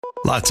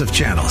Lots of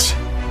channels,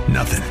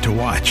 nothing to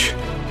watch,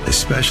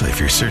 especially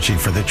if you're searching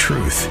for the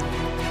truth.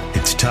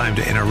 It's time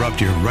to interrupt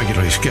your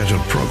regularly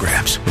scheduled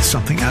programs with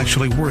something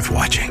actually worth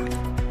watching.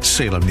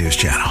 Salem News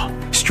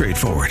Channel.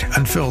 Straightforward,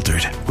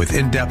 unfiltered, with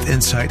in-depth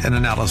insight and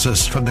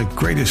analysis from the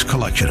greatest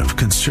collection of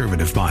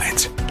conservative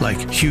minds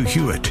like Hugh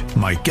Hewitt,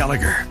 Mike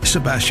Gallagher,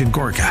 Sebastian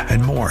Gorka,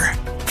 and more.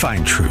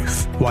 Find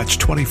truth. Watch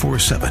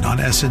 24/7 on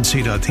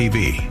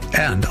snc.tv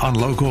and on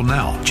Local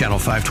Now, Channel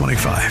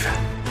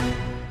 525.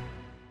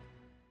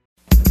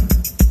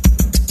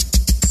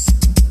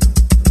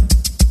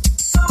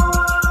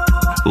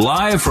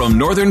 Live from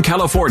Northern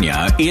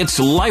California, it's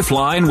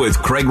Lifeline with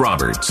Craig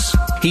Roberts.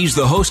 He's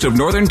the host of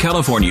Northern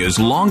California's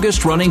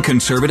longest-running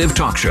conservative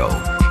talk show.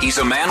 He's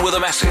a man with a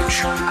message,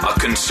 a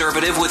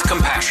conservative with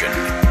compassion.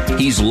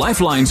 He's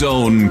Lifeline's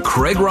own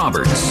Craig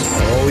Roberts.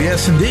 Oh,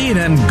 yes, indeed,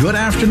 and good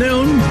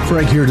afternoon.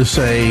 Craig here to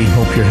say,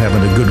 hope you're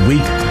having a good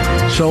week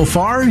so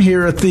far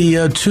here at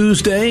the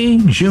Tuesday,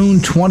 June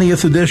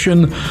 20th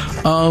edition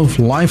of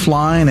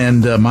Lifeline,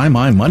 and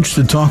my much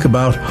to talk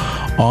about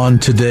on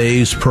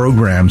today's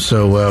program.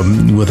 So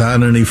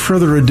without any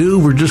further ado,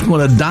 we're just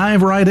going to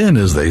dive right in,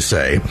 as they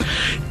say.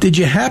 Did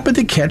you happen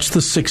to catch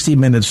the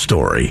 60-minute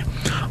story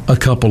a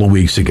couple of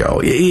weeks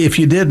ago? If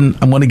you didn't,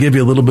 I'm going to give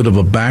you a little bit of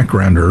a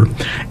backgrounder,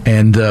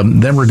 and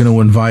then we're going to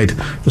invite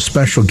a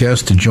special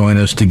guest to join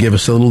us to give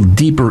us a little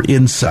deeper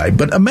insight.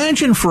 But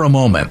imagine for a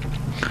moment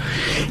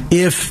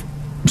if,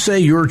 say,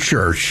 your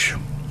church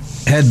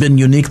had been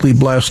uniquely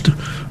blessed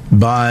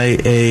by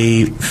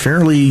a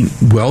fairly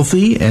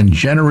wealthy and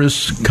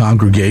generous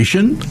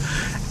congregation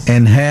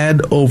and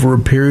had, over a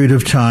period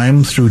of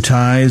time, through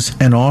tithes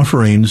and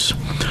offerings,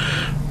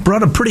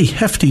 brought a pretty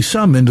hefty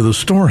sum into the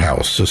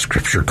storehouse, as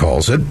Scripture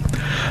calls it.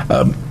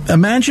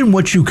 Imagine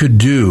what you could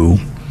do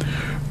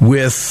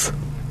with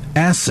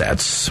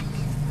assets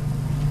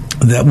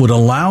that would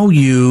allow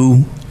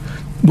you,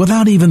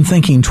 without even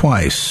thinking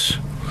twice,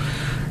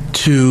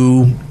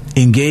 to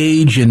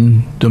engage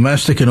in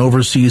domestic and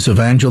overseas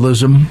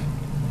evangelism,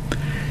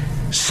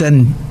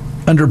 send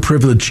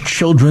underprivileged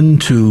children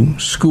to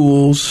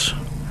schools,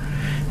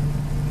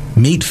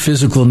 meet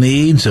physical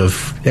needs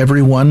of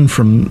everyone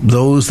from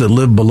those that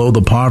live below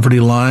the poverty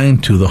line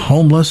to the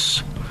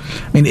homeless.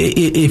 I mean,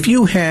 if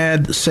you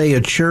had, say,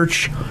 a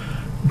church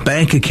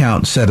bank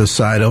account set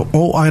aside,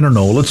 I don't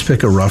know, let's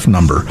pick a rough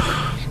number,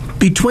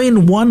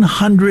 between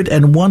 $100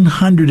 and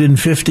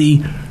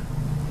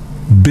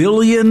 $150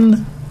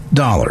 billion.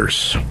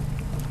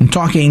 I'm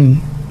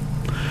talking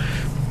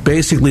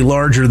basically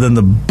larger than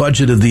the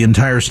budget of the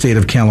entire state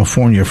of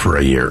California for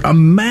a year.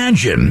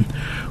 Imagine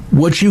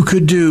what you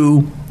could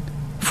do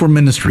for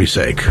ministry's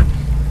sake.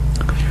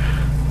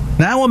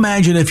 Now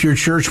imagine if your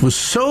church was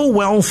so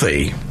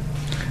wealthy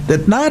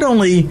that not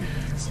only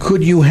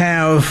could you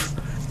have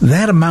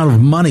that amount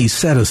of money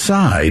set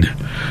aside,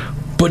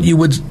 but you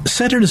would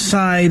set it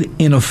aside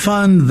in a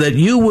fund that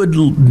you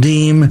would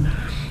deem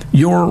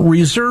your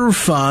reserve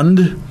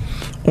fund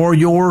or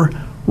your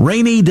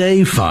rainy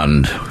day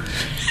fund.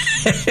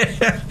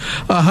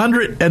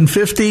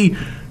 $150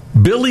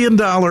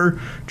 billion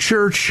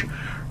church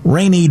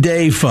rainy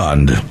day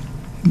fund.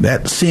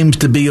 That seems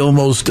to be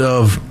almost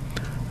of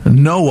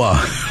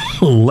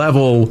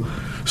Noah-level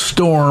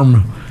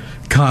storm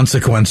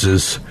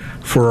consequences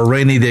for a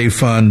rainy day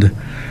fund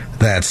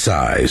that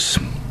size.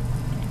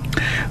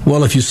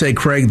 Well, if you say,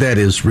 Craig, that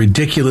is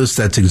ridiculous,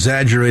 that's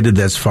exaggerated,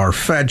 that's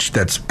far-fetched,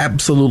 that's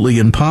absolutely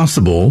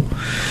impossible,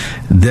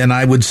 then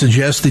I would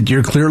suggest that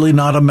you're clearly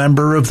not a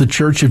member of the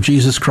Church of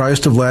Jesus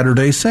Christ of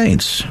Latter-day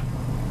Saints.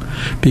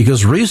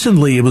 Because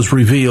recently it was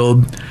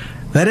revealed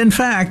that, in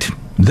fact,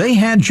 they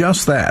had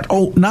just that.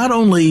 Oh, not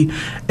only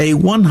a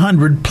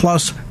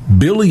 $100+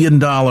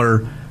 billion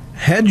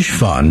hedge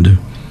fund,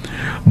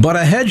 but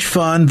a hedge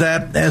fund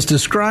that, as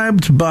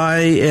described by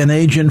an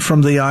agent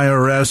from the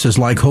IRS, is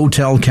like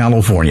Hotel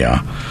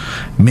California,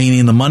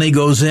 meaning the money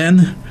goes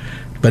in,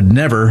 but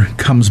never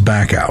comes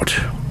back out.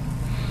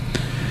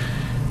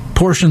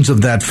 Portions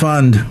of that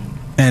fund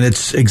and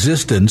its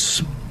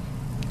existence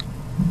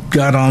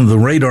got on the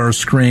radar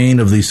screen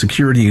of the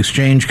Security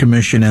Exchange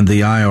Commission and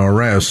the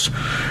IRS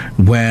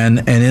when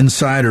an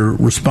insider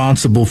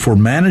responsible for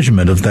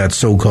management of that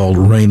so-called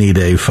rainy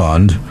day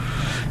fund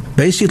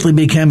basically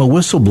became a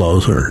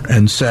whistleblower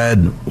and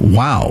said,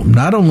 wow,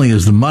 not only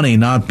is the money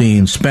not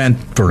being spent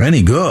for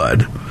any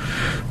good,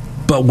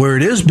 but where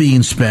it is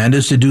being spent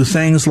is to do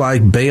things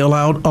like bail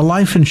out a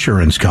life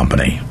insurance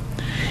company,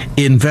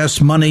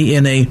 invest money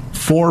in a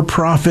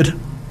for-profit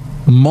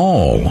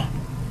mall,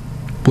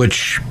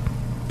 which,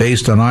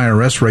 based on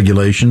IRS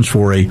regulations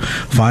for a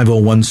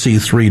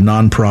 501c3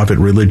 nonprofit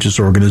religious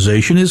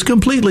organization, is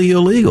completely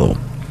illegal.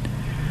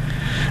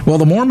 Well,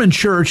 the Mormon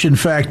Church, in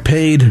fact,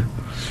 paid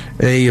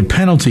a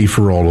penalty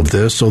for all of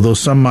this, although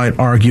some might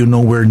argue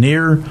nowhere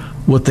near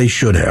what they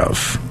should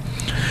have.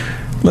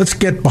 Let's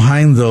get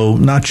behind, though,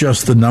 not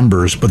just the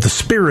numbers, but the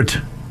spirit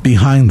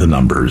behind the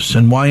numbers,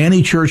 and why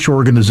any church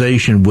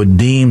organization would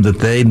deem that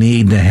they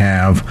need to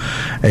have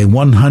a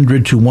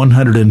 $100 to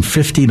 $150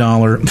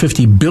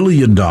 $50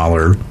 billion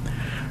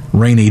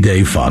rainy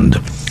day fund.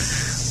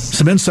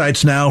 Some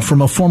insights now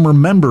from a former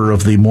member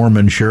of the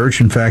Mormon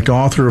Church, in fact,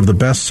 author of the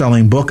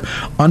best-selling book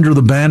Under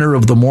the Banner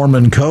of the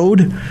Mormon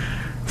Code,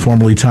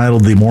 formerly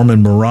titled The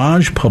Mormon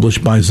Mirage,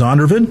 published by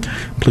Zondervan.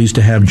 Pleased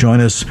to have join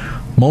us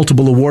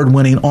multiple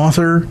award-winning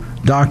author,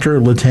 Dr.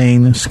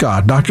 Latane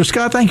Scott. Dr.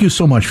 Scott, thank you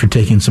so much for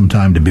taking some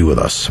time to be with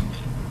us.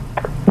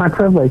 My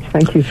privilege.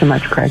 Thank you so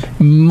much, Craig.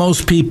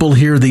 Most people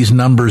hear these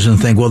numbers and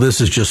think, well, this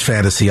is just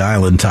Fantasy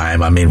Island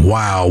time. I mean,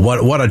 wow,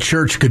 what a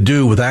church could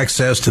do with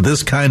access to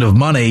this kind of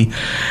money.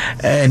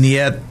 And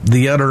yet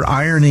the utter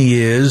irony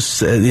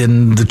is,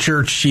 in the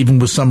church, even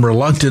with some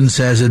reluctance,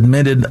 has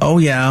admitted, oh,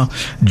 yeah,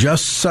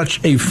 just such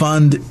a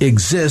fund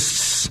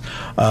exists.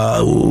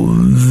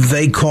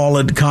 They call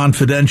it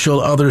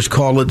confidential. Others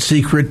call it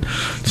secret.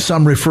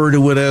 Some refer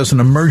to it as an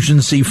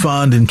emergency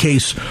fund in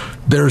case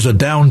there's a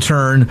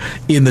downturn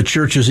in the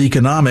church's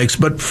economics.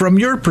 But from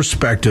your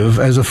perspective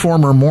as a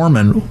former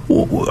Mormon,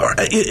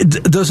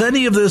 does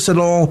any of this at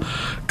all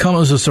come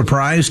as a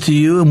surprise to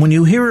you? And when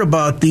you hear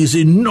about these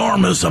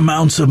enormous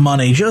amounts of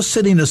money just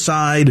sitting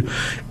aside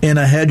in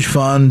a hedge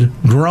fund,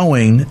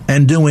 growing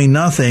and doing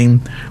nothing,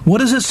 what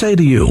does it say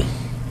to you?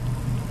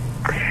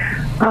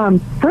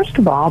 First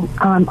of all,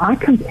 I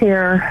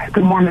compare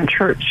the Mormon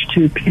Church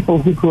to people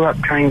who grew up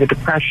during the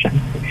Depression,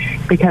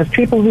 because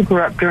people who grew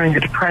up during the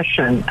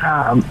Depression,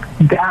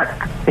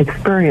 that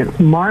experience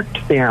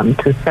marked them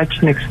to such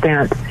an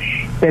extent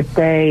that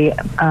they,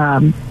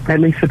 at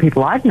least the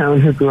people I've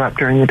known who grew up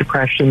during the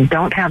Depression,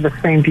 don't have the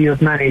same view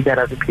of money that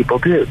other people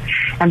do.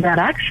 And that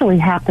actually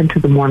happened to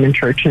the Mormon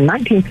Church. In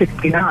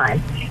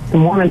 1969, the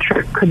Mormon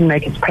Church couldn't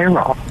make its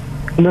payroll,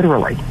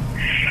 literally.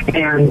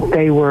 And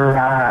they were,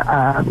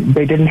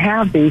 they didn't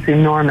have these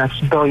enormous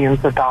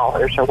billions of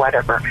dollars or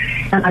whatever.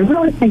 And I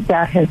really think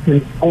that has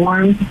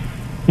informed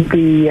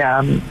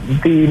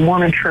the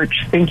Mormon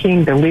Church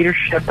thinking, the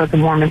leadership of the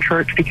Mormon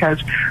Church,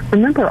 because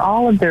remember,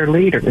 all of their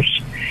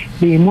leaders,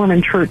 the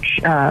Mormon Church,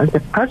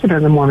 the president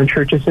of the Mormon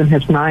Church is in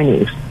his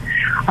 90s.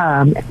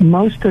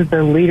 Most of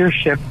the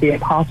leadership, the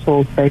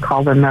apostles, they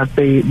call them, of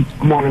the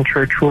Mormon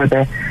Church, were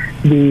the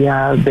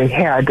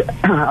head,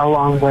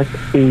 along with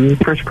the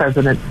first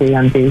presidency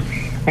and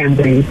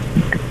the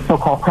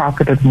so-called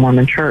prophet of the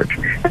Mormon Church.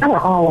 They were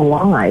all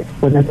alive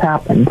when this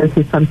happened. This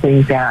is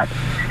something that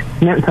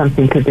meant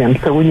something to them.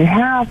 So when you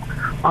have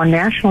on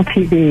national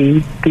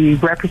TV the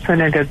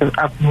representative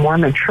of the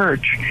Mormon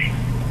Church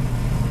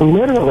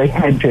literally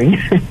hedging,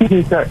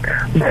 use that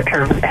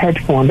term, hedge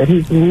fund, but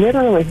he's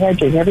literally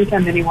hedging. Every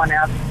time anyone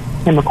asks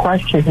him a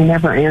question, he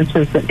never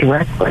answers it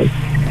directly.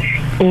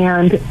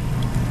 And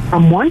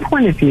from one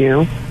point of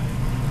view,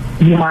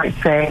 you might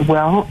say,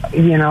 well,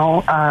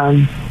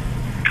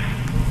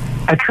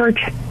 a church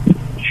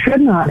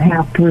should not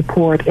have to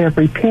report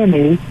every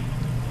penny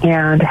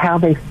and how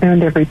they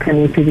spend every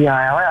penny to the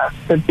IRS.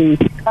 But the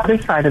other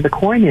side of the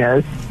coin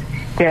is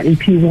that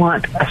if you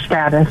want a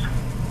status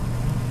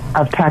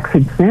of tax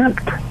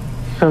exempt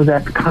so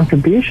that the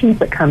contributions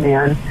that come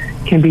in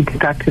can be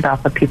deducted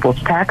off of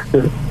people's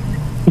taxes,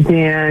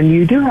 then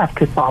you do have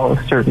to follow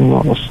certain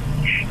rules.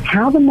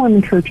 How the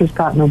Mormon Church has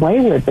gotten away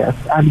with this,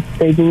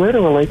 they've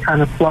literally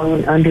kind of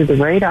flown under the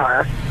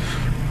radar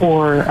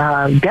for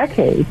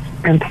decades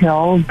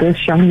until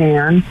this young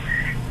man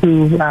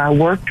who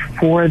worked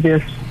for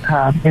this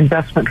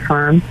investment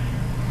firm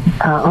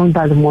owned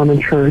by the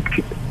Mormon Church,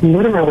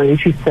 literally,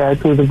 she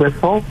said, through the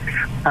whistle,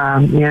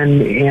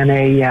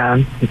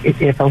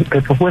 if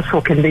a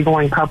whistle can be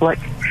going public,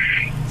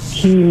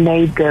 he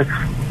made this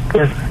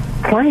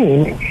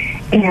claim.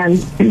 And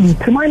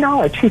to my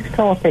knowledge, he's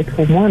still a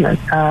faithful Mormon.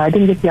 I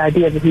didn't get the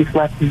idea that he's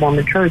left the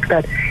Mormon Church,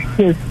 but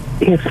his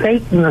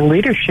faith in the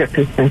leadership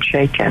has been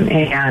shaken,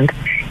 and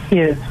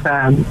his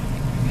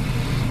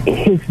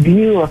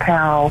view of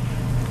how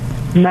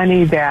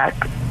money that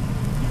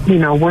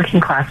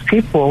working class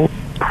people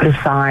put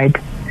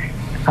aside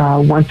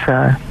once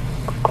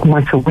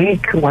a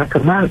week, once a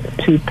month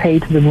to pay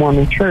to the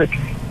Mormon Church.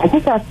 I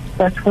think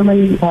that's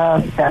really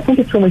I think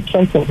it's really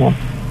shaken him.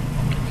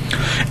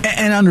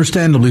 And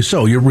understandably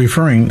so. You're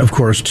referring, of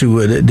course,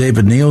 to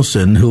David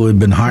Nielsen, who had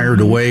been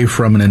hired away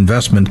from an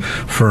investment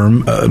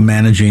firm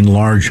managing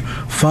large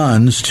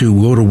funds to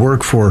go to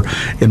work for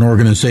an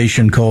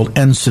organization called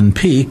Ensign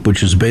Peak,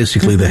 which is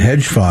basically the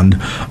hedge fund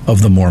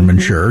of the Mormon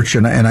Church.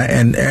 And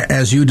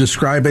as you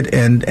describe it,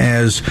 and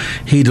as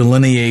he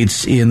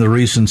delineates in the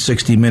recent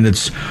 60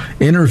 Minutes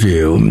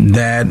interview,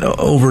 that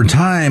over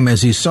time,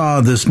 as he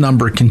saw this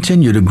number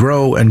continue to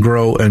grow and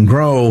grow and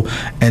grow,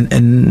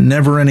 and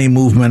never any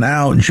movement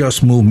out,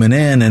 just movement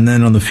in, and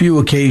then on the few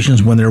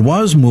occasions when there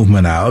was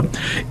movement out,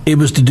 it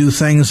was to do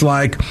things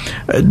like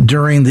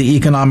during the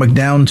economic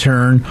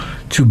downturn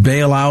to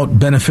bail out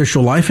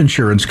Beneficial Life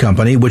Insurance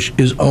Company, which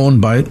is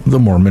owned by the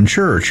Mormon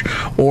Church,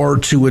 or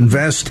to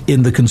invest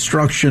in the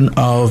construction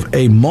of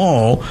a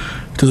mall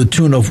to the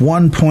tune of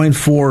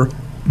 $1.4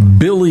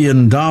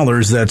 billion,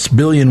 that's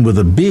billion with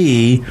a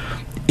B,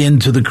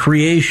 into the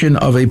creation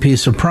of a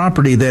piece of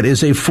property that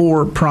is a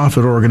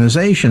for-profit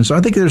organization. So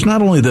I think there's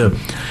not only the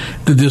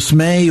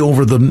dismay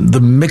over the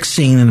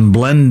mixing and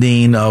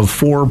blending of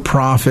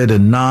for-profit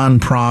and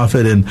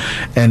non-profit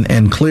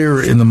and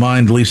clear in the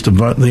mind, at least of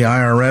the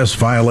IRS,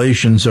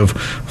 violations of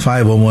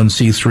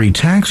 501c3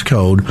 tax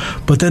code,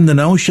 but then the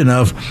notion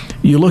of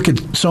you look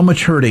at so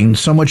much hurting,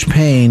 so much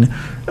pain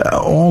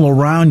all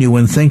around you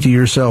and think to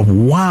yourself,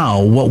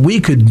 wow, what we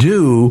could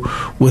do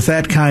with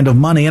that kind of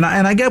money. And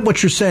I get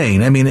what you're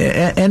saying. I mean,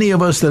 any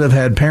of us that have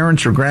had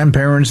parents or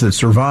grandparents that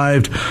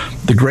survived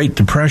the Great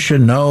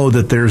Depression know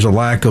that there's a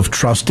lack of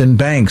trust in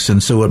banks.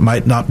 And so it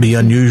might not be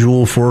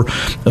unusual for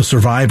a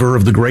survivor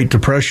of the Great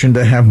Depression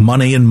to have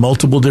money in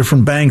multiple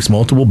different banks,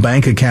 multiple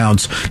bank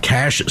accounts,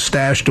 cash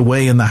stashed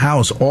away in the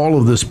house, all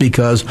of this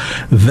because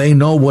they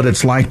know what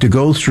it's like to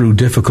go through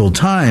difficult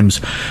times.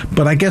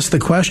 But I guess the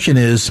question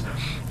is,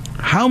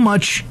 how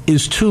much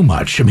is too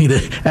much? I mean,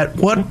 at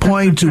what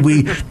point do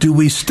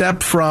we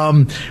step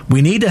from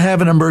we need to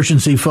have an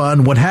emergency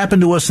fund? What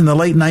happened to us in the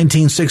late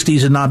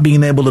 1960s and not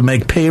being able to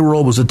make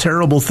payroll was a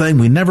terrible thing.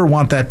 We never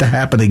want that to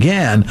happen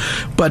again.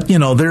 But,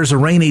 there's a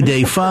rainy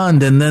day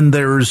fund, and then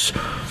there's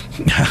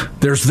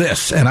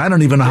this, and I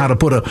don't even know how to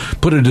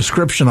put a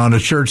description on a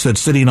church that's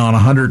sitting on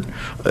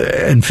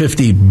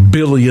 $150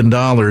 billion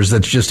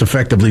that's just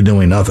effectively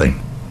doing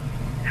nothing.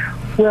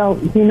 Well,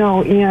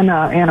 in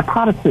a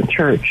Protestant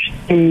church,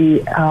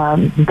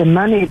 the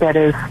money that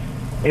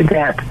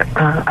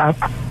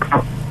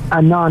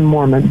a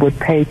non-Mormon would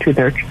pay to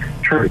their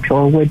church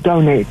or would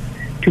donate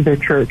to their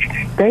church,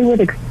 they would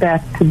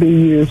expect to be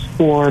used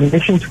for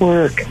missions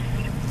work,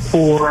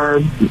 for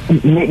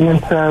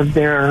maintenance of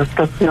their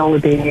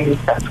facilities,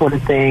 that sort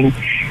of thing.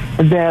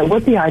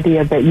 With the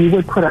idea that you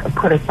would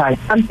put aside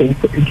something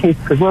in case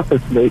the roof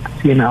leaks,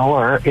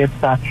 or if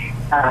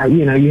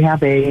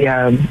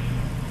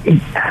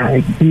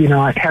you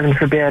have heaven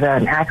forbid,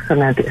 an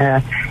accident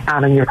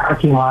out in your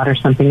parking lot or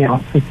something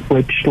else,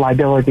 which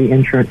liability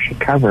insurance should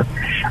cover.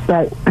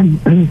 But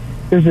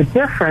there's a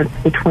difference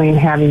between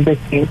having this,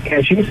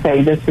 as you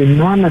say, this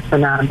enormous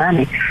amount of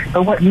money.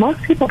 But what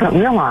most people don't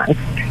realize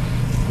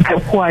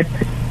that what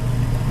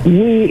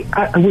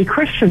we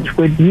Christians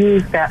would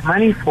use that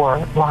money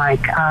for,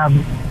 like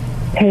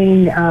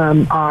paying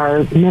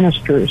our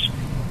ministers,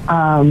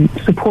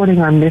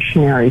 supporting our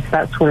missionaries,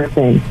 that sort of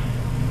thing,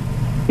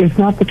 is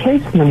not the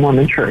case in the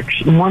Mormon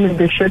church. Mormon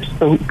bishops,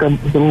 the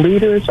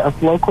leaders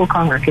of local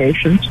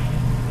congregations,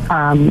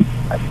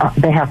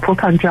 they have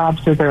full-time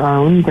jobs of their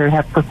own. They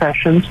have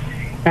professions,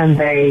 and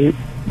they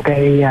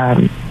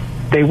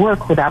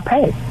work without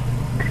pay.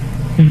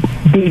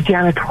 The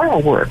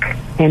janitorial work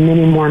in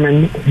many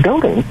Mormon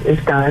buildings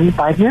is done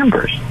by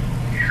members.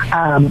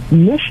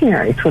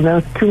 Missionaries, when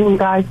those two little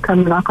guys come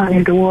and knock on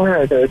your door,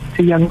 or those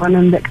two young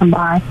women that come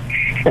by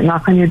that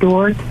knock on your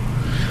door,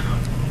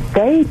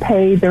 they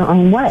pay their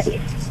own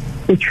way.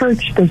 The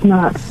church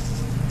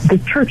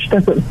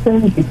doesn't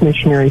send these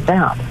missionaries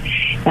out.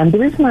 And the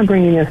reason I'm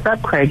bringing this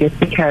up, Craig, is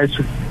because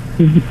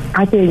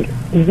I think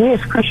we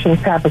as Christians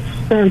have a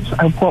sense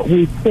of what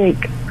we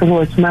think the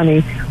Lord's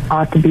money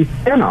ought to be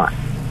spent on.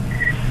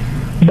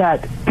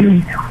 But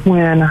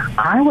when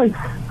I was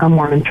a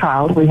Mormon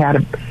child, we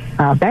had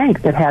a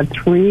bank that had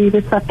 3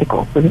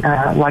 receptacles,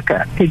 like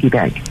a piggy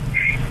bank.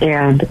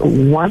 And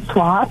one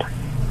slot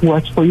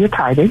was for your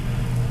tithing.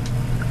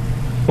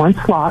 One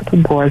slot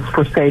was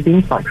for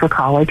savings, like for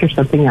college or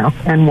something else,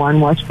 and one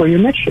was for your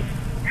mission.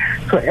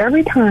 So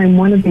every time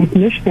one of these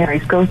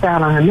missionaries goes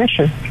out on a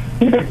mission,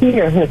 either he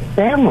or his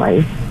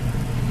family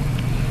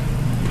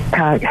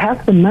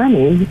has the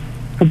money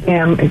for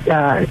them,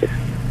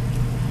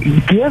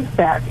 give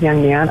that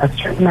young man a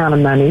certain amount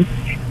of money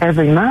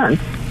every month.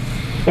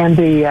 And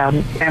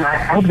and I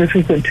hope this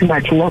isn't too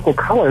much local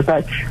color,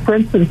 but for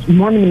instance,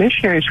 Mormon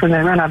missionaries, when they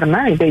run out of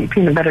money, they eat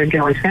peanut butter and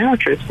jelly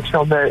sandwiches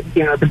until the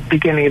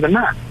beginning of the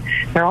month.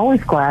 They're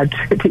always glad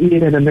to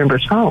eat at a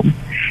member's home.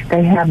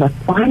 They have a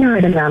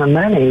finite amount of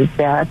money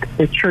that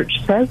the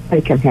church says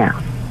they can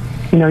have.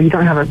 You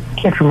don't have a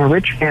kid from a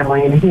rich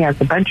family and he has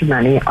a bunch of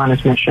money on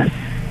his mission,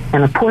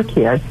 and a poor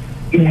kid.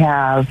 You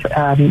have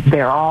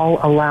they're all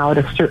allowed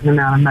a certain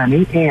amount of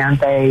money, and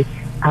they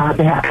have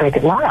to make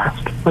it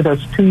last for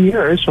those 2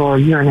 years or a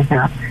year and a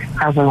half,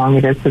 however long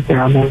it is that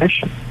they're on their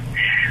mission.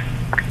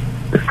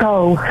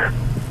 So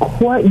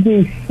what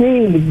we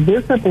see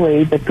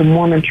visibly that the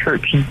Mormon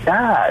church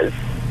does,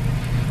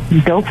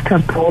 builds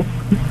temples,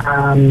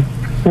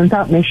 sends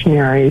out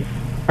missionaries,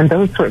 and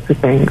those sorts of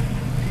things,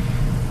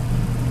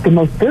 the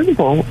most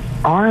visible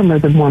arm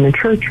of the Mormon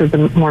church are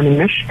the Mormon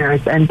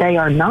missionaries, and they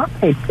are not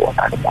paid for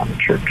by the Mormon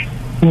church.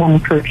 The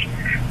Mormon church,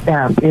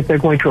 if they're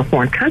going to a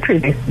foreign country,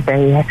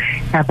 they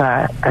have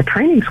a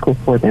training school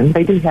for them.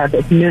 They do have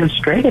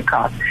administrative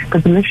costs,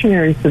 but the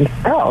missionaries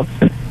themselves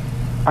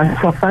are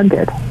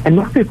self-funded, and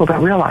most people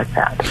don't realize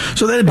that.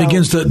 So then it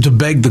begins to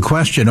beg the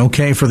question,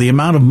 okay, for the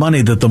amount of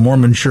money that the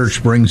Mormon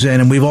Church brings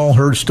in, and we've all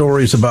heard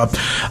stories about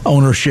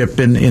ownership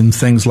in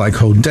things like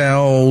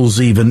hotels,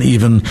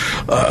 even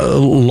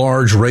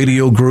large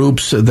radio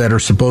groups that are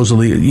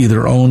supposedly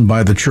either owned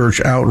by the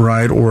church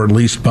outright or at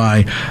least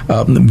by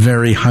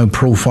very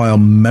high-profile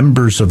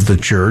members of the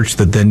church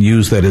that then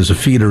use that as a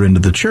feeder into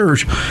the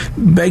church,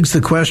 begs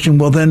the question,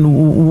 well,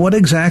 then what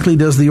exactly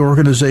does the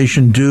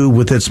organization do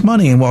with its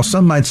money? And while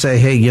some might say,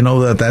 hey,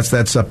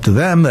 that's up to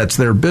them, that's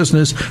their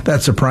business,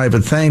 that's a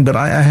private thing, but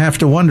I have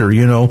to wonder,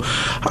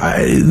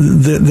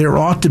 there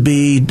ought to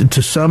be,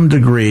 to some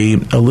degree,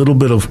 a little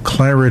bit of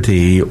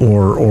clarity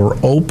or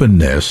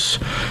openness,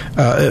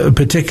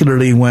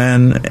 particularly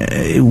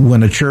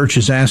when a church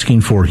is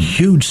asking for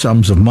huge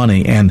sums of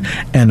money and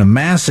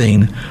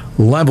amassing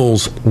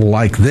levels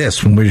like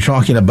this, when we're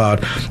talking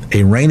about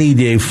a rainy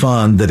day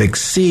fund that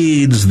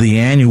exceeds the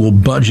annual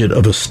budget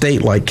of a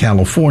state like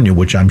California,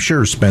 which I'm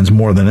sure spends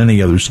more than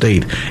any other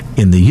state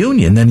in the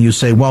union, then you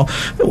say, well,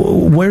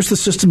 where's the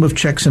system of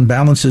checks and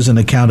balances and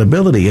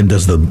accountability? And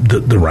does the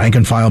rank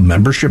and file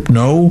membership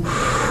know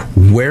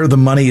where the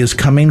money is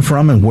coming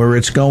from and where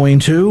it's going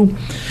to?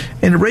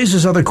 And it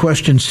raises other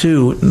questions,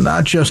 too,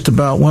 not just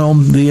about, well,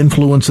 the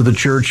influence of the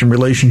church in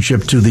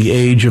relationship to the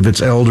age of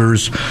its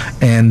elders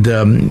and,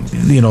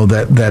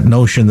 that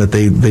notion that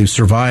they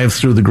survived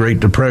through the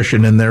Great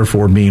Depression and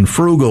therefore being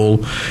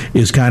frugal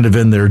is kind of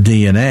in their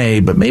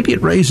DNA. But maybe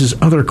it raises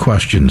other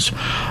questions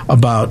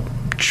about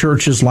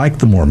churches like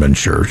the Mormon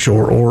Church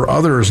or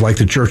others like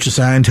the Church of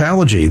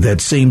Scientology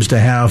that seems to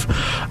have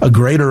a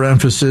greater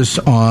emphasis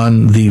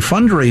on the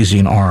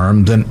fundraising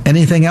arm than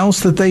anything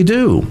else that they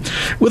do.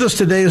 With us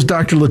today is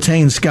Dr.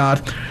 Latane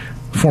Scott,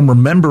 former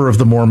member of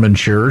the Mormon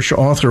Church,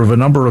 author of a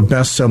number of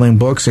best-selling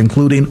books,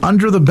 including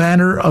Under the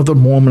Banner of the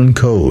Mormon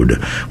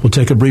Code. We'll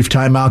take a brief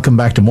time out, come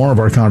back to more of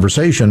our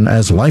conversation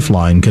as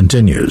Lifeline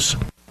continues.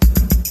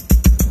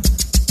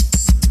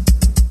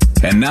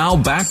 And now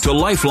back to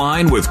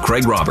Lifeline with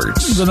Craig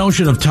Roberts. The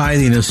notion of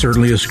tithing is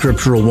certainly a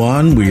scriptural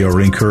one. We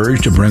are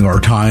encouraged to bring our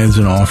tithes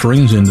and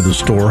offerings into the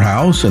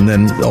storehouse and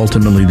then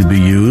ultimately to be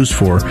used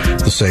for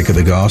the sake of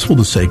the gospel,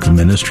 the sake of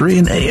ministry.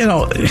 And,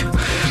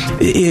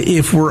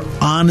 if we're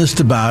honest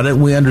about it,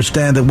 we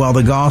understand that while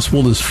the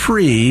gospel is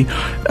free,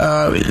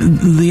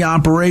 the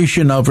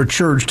operation of a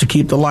church to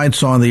keep the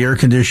lights on, the air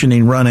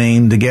conditioning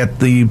running, to get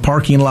the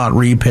parking lot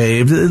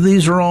repaved,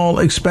 these are all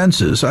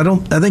expenses. I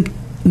think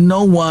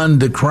no one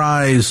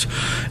decries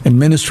a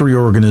ministry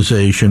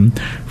organization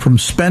from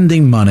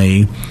spending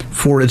money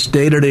for its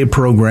day-to-day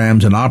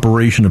programs and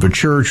operation of a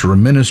church or a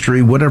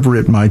ministry, whatever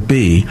it might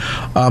be.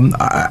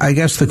 I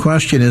guess the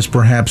question is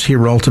perhaps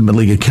here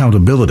ultimately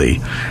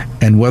accountability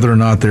and whether or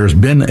not there's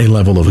been a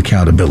level of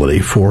accountability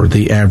for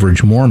the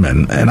average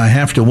Mormon. And I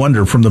have to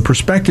wonder, from the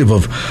perspective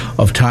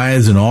of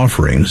tithes and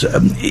offerings,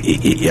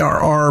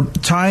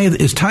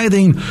 is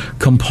tithing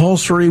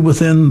compulsory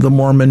within the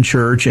Mormon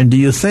Church? And do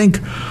you think,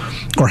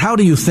 or how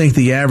do you think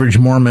the average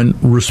Mormon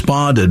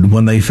responded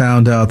when they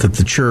found out that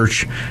the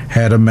church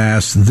had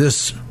amassed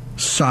this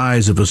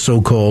size of a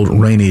so-called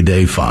rainy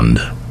day fund?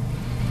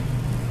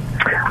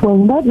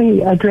 Well, let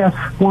me address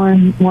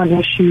one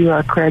issue,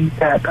 Craig,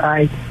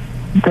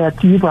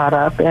 that you brought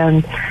up,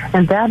 and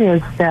that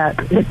is that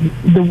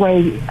the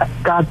way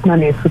God's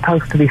money is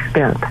supposed to be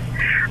spent.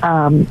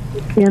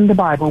 In the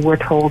Bible, we're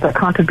told that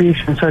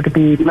contributions are to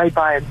be laid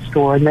by and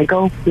stored, and they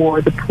go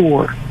for the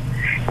poor.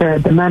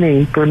 The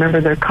money,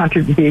 remember, the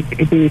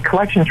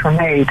collections were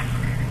made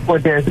for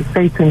the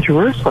saints in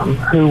Jerusalem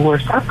who were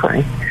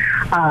suffering.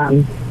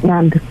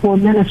 And for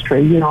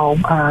ministry,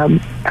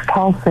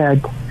 Paul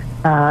said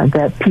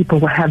that people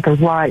will have the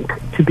right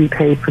to be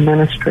paid for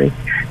ministry.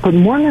 But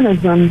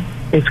Mormonism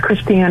is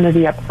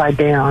Christianity upside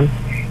down.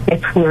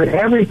 It's where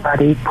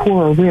everybody,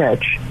 poor or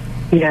rich,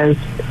 is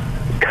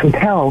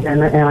compelled,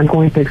 and I'm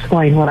going to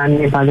explain what I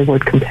mean by the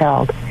word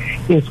compelled,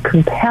 is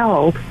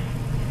compelled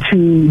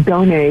to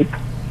donate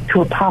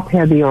to a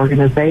top-heavy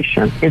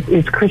organization.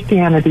 It's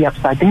Christianity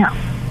upside down.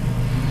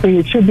 So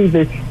it should be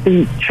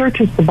the church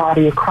is the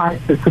body of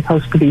Christ that's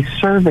supposed to be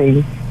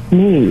serving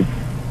needs.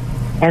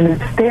 And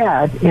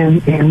instead,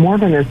 in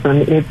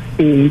Mormonism, it's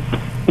the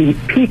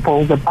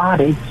people, the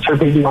body,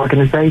 serving the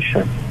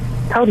organization.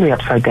 Totally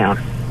upside down.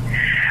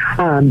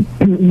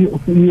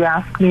 You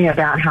asked me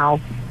about how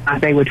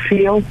they would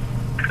feel.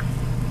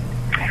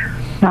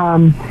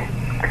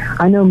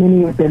 I know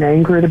many have been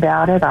angered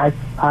about it.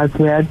 I've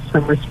read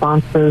some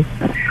responses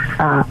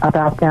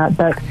about that.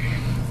 But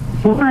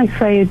when I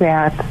say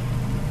that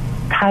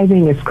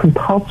tithing is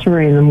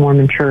compulsory in the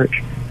Mormon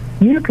Church,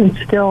 you can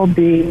still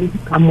be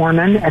a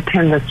Mormon,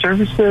 attend the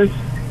services,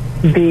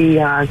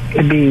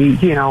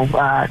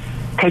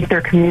 take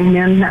their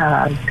communion.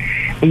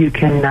 You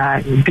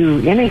can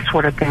do any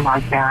sort of thing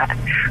like that.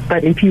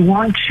 But if you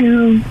want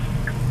to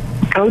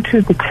go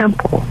to the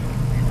temple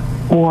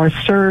or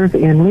serve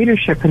in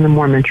leadership in the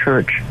Mormon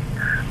Church,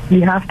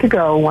 you have to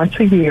go once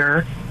a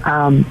year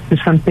to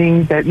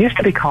something that used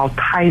to be called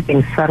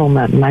tithing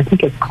settlement, and I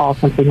think it's called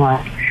something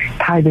like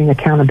tithing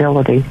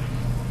accountability.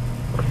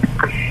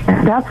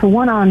 And that's a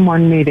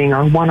one-on-one meeting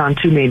or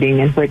one-on-two meeting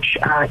in which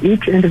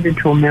each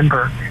individual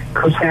member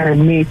goes in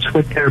and meets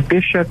with their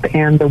bishop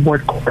and the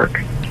ward clerk,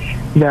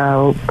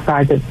 the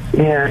guy that's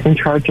in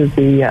charge of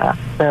the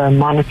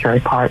monetary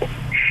part.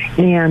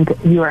 And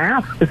you're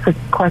asked the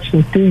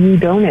question, do you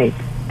donate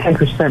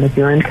 10% of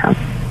your income?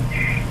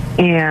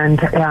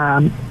 And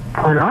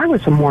when I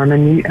was a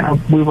Mormon,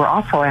 we were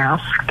also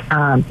asked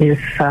if,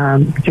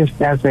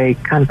 just as a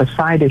kind of a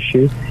side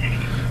issue,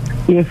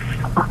 if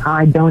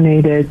I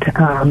donated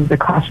the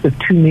cost of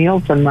 2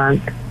 meals a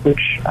month,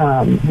 which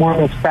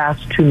Mormons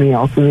fast 2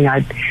 meals,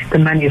 and the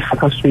money is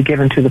supposed to be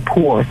given to the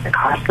poor, the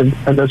cost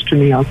of those 2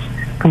 meals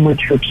from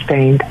which you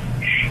abstained.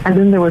 And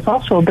then there was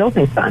also a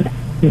building fund,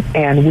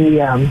 and we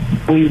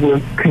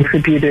were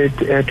contributed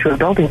to a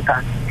building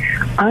fund.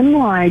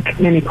 Unlike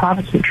many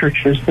Protestant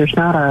churches, there's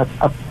not a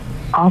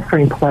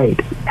offering plate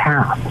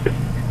passed.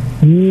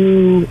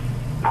 You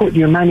put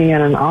your money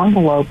in an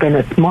envelope and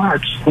it's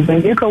marked. So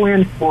when you go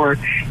in for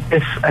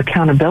this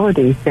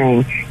accountability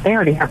thing, they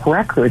already have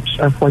records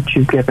of what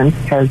you've given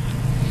because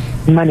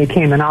money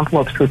came in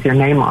envelopes with your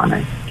name on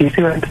it. Do you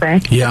see what I'm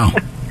saying? Yeah.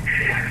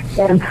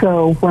 And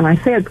so when I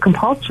say it's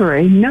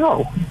compulsory,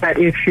 no. But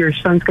if your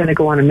son's going to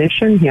go on a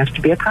mission, he has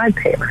to be a tithe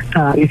payer.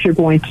 If you're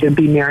going to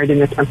be married in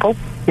the temple,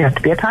 you have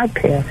to be a tithe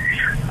payer.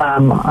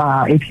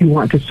 If you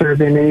want to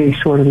serve in any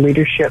sort of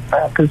leadership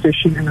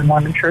position in the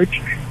Mormon Church,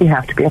 you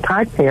have to be a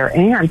tithe payer,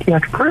 and you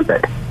have to prove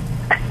it.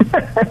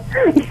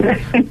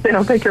 They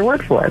don't take your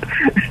word for it.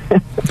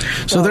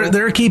 So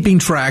they're keeping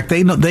track.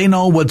 They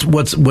know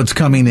what's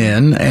coming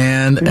in,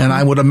 and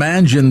I would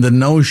imagine the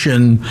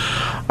notion.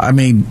 I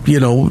mean,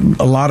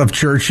 a lot of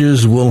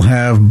churches will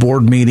have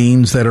board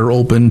meetings that are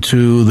open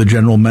to the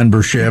general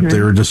membership.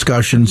 There are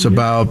discussions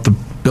about the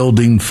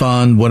building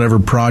fund, whatever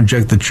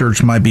project the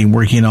church might be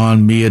working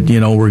on, be it,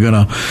 we're going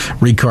to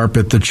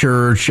recarpet the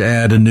church,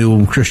 add a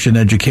new Christian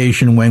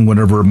education wing,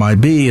 whatever it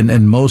might be.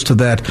 And most of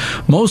that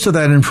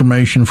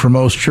information for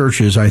most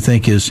churches, I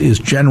think, is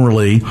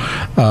generally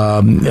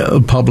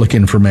public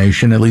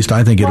information. At least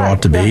I think it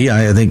ought to be.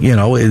 I think,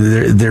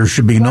 there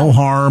should be no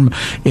harm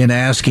in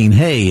asking,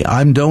 hey,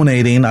 I'm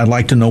donating. I'd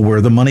like to know where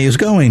the money is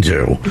going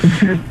to.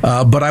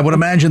 But I would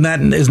imagine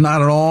that is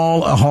not at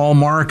all a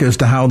hallmark as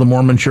to how the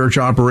Mormon Church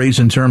operates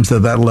in terms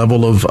of that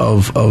level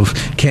of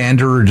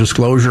candor or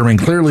disclosure. I mean,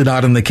 clearly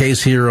not in the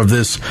case here of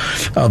this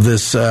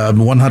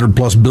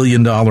 $100+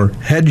 billion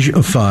hedge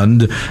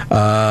fund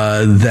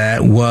that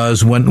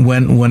was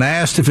when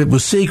asked if it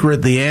was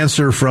secret, the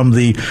answer from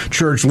the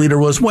church leader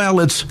was, well,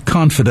 it's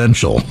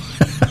confidential.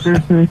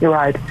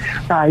 Right.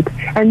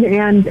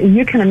 And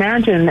you can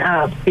imagine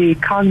the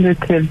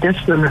cognitive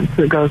dissonance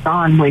that goes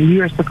on when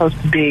you are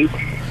supposed to be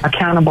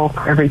accountable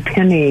for every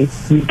penny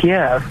you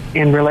give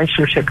in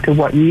relationship to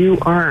what you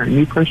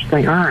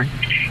personally earn,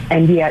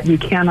 and yet you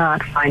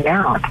cannot find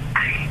out.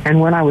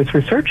 And when I was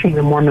researching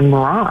the Mormon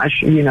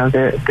Mirage,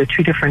 the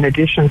 2 different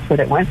editions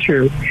that it went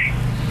through,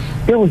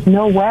 there was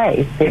no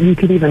way that you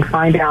could even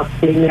find out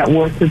the net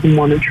worth of the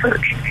Mormon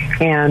Church.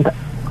 And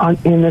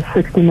in the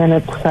 60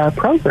 Minutes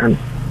program,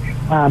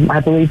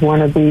 I believe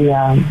one of the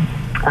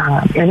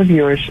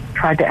interviewers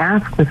tried to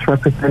ask this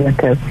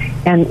representative,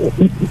 and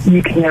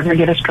you can never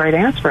get a straight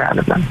answer out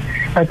of them.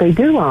 But they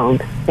do own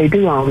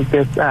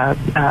this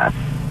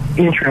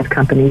insurance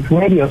companies,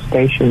 radio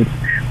stations,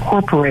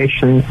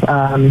 corporations,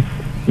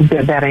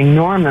 that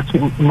enormous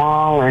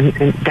mall in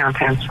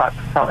downtown Salt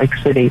Lake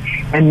City,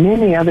 and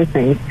many other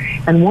things.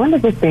 And one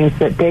of the things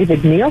that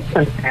David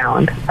Nielsen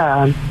found,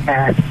 and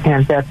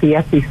that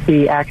the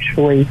SEC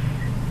actually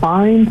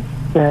fined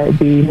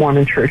the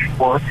Mormon Church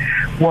for,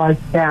 was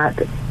that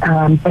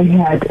they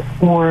had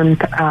formed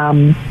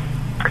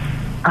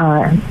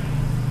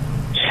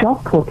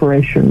shelf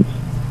corporations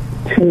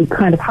to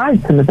kind of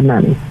hide some of the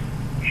money.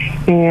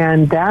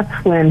 And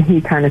that's when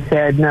he kind of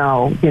said,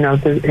 no,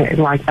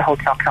 like the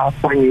Hotel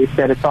California, he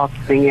said it's all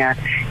coming in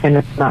and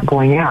it's not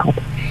going out.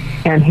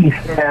 And he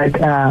said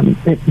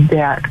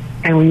that,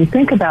 and when you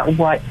think about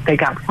what they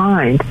got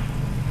fined,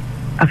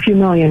 a few $1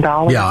 million.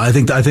 Yeah, I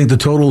think the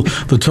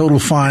total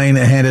fine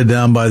handed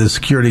down by the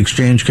Security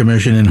Exchange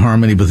Commission in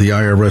harmony with the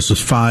IRS is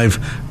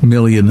 $5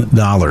 million.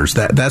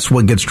 That's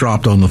what gets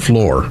dropped on the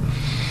floor.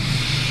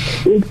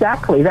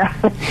 Exactly.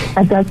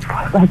 That's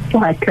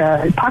like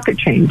pocket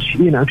change,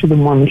 to the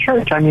Mormon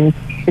Church. I mean,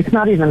 it's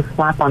not even a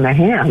slap on the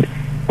hand.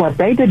 What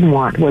they didn't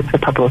want was the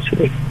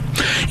publicity.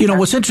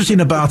 What's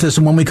interesting about this,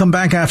 and when we come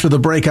back after the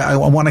break, I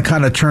want to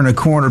kind of turn a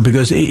corner,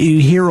 because you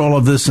hear all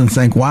of this and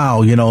think,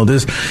 wow,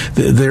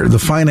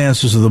 the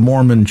finances of the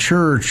Mormon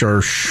Church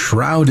are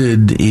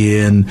shrouded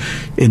in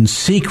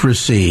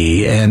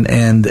secrecy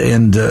and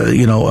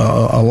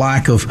a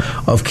lack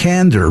of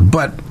candor.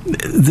 But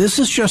this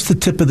is just the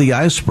tip of the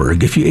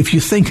iceberg. If you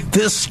think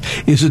this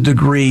is a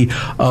degree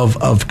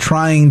of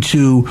trying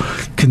to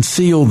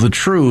conceal the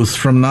truth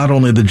from not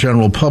only the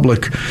general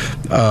public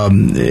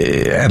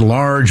at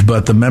large,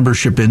 but the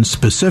membership in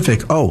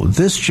specific,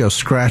 this just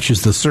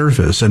scratches the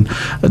surface. And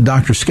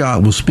Dr.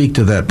 Scott will speak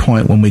to that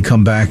point when we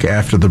come back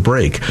after the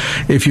break.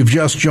 If you've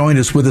just joined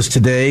us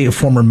today, a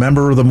former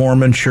member of the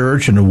Mormon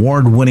Church, an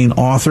award-winning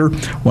author,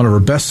 one of her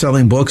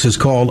best-selling books is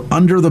called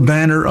Under the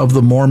Banner of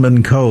the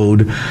Mormon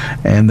Code,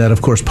 and that,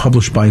 of course,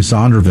 published by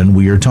Zondervan.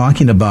 We are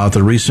talking about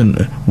the recent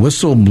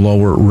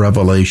whistleblower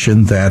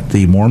revelation that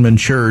the Mormon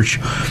Church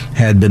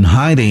had been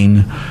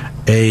hiding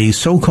a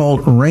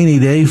so-called rainy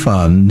day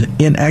fund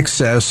in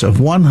excess of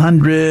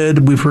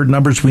we've heard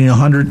numbers between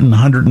 $100 and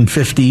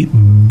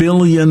 $150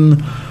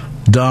 billion.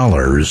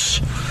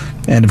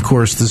 And, of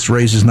course, this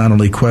raises not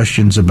only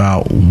questions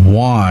about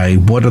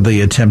what are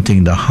they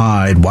attempting to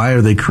hide, why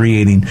are they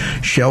creating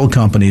shell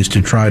companies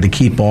to try to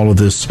keep all of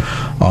this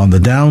on the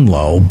down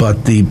low,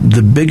 but the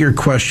bigger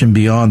question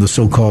beyond the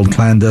so-called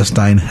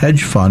clandestine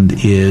hedge fund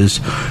is,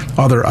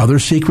 are there other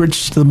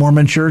secrets the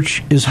Mormon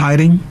Church is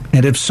hiding?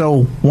 And if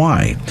so,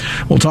 why?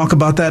 We'll talk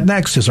about that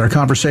next as our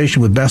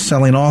conversation with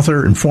best-selling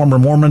author and former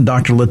Mormon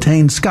Dr.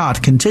 Latane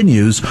Scott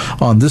continues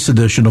on this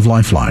edition of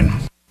Lifeline.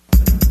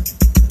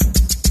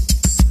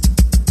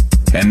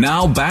 And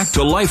now back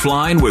to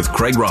Lifeline with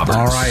Craig Roberts.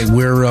 All right,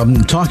 we're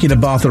talking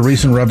about the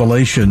recent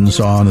revelations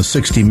on a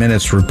 60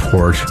 Minutes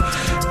report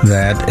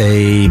that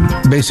a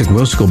basic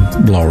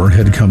whistleblower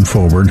had come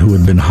forward who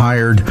had been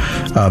hired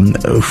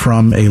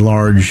from a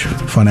large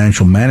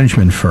financial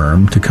management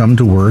firm to come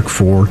to work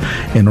for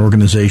an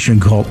organization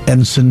called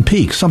Ensign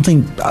Peak,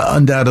 something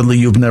undoubtedly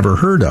you've never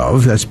heard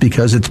of. That's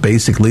because it's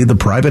basically the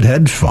private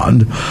hedge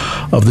fund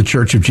of the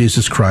Church of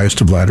Jesus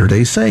Christ of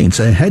Latter-day Saints,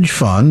 a hedge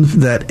fund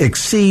that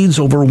exceeds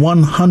over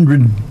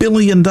 $100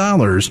 billion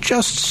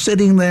just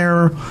sitting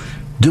there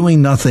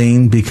doing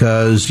nothing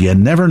because you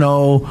never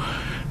know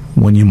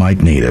when you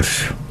might need it.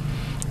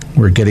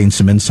 We're getting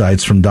some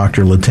insights from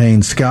Dr.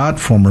 Latane Scott,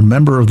 former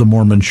member of the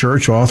Mormon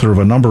Church, author of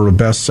a number of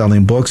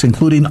best-selling books,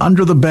 including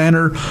Under the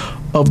Banner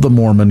of the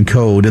Mormon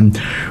Code. And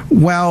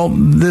while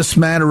this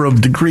matter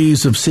of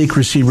degrees of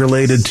secrecy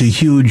related to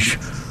huge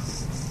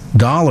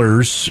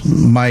dollars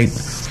might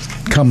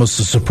come as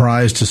a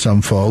surprise to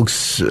some folks,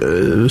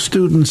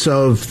 students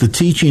of the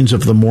teachings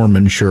of the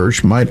Mormon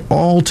Church might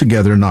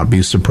altogether not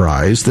be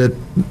surprised that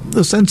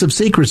the sense of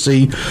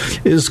secrecy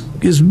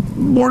is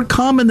more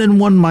common than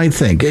one might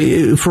think.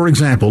 For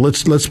example,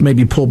 let's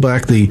maybe pull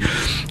back the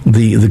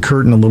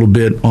curtain a little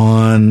bit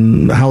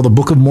on how the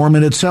Book of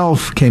Mormon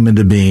itself came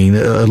into being,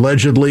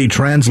 allegedly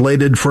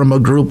translated from a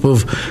group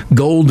of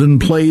golden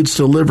plates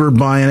delivered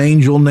by an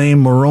angel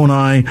named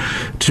Moroni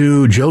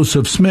to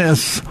Joseph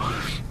Smith.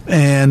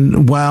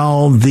 And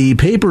while the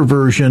paper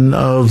version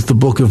of the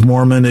Book of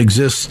Mormon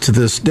exists to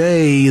this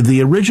day,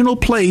 the original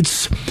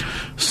plates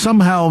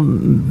somehow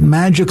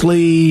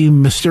magically,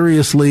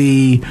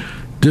 mysteriously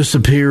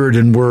disappeared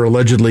and were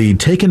allegedly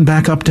taken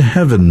back up to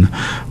heaven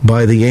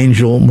by the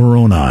angel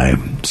Moroni.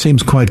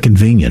 Seems quite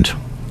convenient.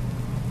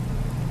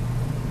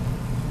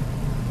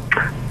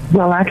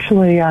 Well,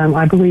 actually,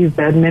 I believe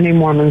that many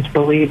Mormons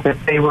believe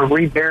that they were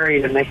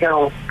reburied in the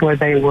hills where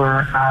they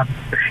were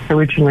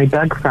originally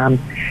dug from.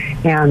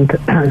 And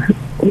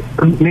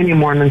many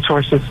Mormon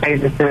sources say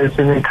that there's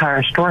an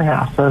entire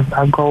storehouse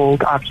of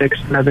gold objects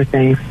and other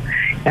things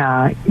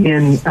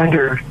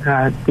under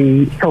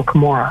the Hill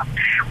Cumorah,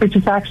 which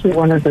is actually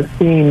one of the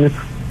themes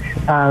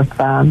of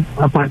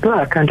my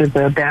book, Under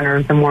the Banner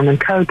of the Mormon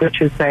Code,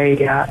 which is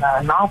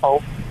a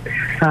novel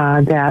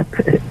that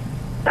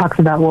talks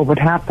about what would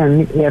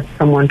happen if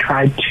someone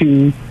tried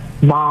to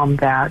bomb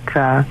that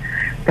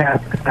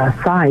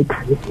site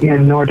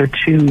in order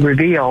to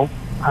reveal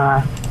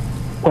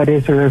what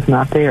is or is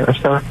not there.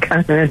 So it's kind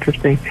of an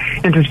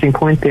interesting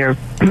point there.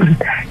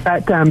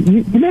 But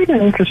you made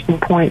an interesting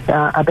point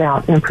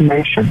about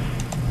information.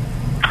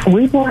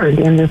 We've learned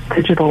in this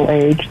digital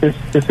age,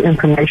 this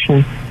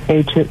information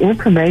age, that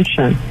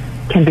information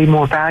can be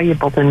more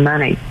valuable than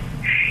money.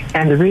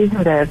 And the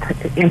reason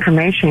that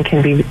information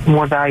can be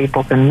more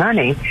valuable than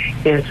money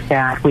is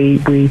that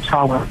we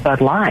saw with Bud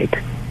Light.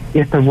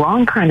 If the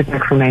wrong kind of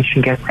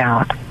information gets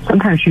out,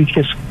 sometimes you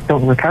just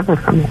don't recover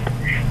from it.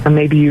 And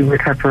maybe you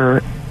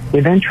recover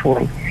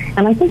eventually.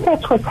 And I think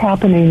that's what's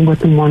happening with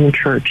the Mormon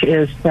Church,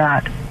 is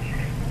that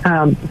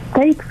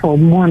faithful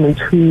Mormons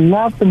who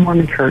love the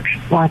Mormon Church,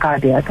 like I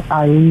did.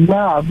 I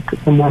loved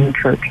the Mormon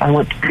Church. I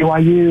went to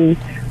BYU.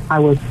 I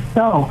was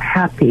so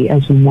happy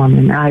as a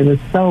Mormon. I was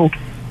so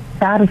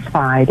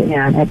satisfied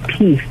and at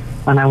peace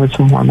when I was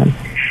a Mormon.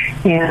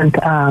 And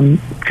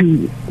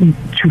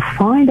to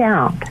find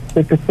out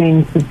that the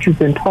things that you've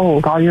been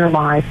told all your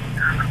life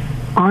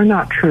are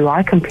not true,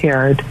 I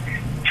compared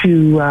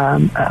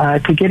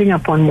to getting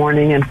up one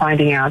morning and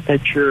finding out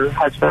that your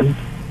husband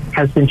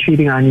has been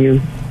cheating on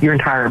you your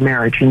entire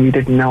marriage and you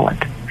didn't know it.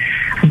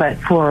 But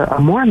for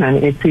a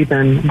Mormon, it's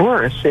even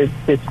worse.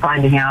 It's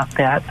finding out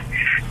that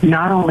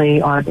not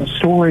only are the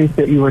stories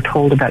that you were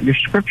told about your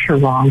scripture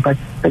wrong, but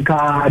the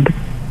God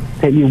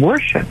that you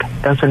worship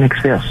doesn't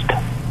exist.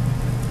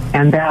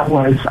 And that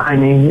was,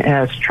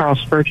 as Charles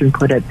Spurgeon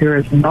put it, there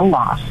is no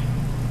loss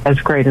as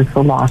great as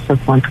the loss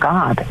of one's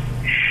God.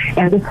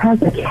 And this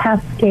has a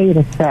cascade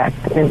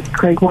effect. And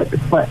Craig,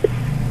 what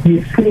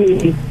you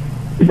see,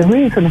 the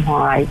reason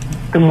why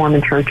the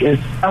Mormon Church is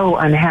so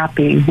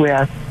unhappy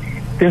with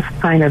this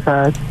kind of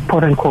a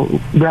quote-unquote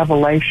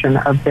revelation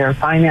of their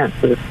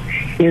finances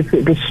is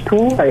it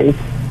destroys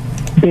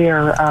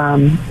their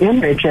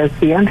image as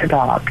the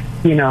underdog.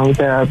 You know,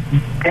 the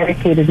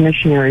dedicated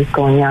missionaries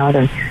going out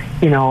and,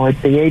 you know,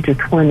 at the age of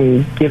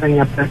 20, giving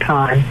up their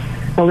time.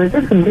 Well, it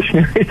is the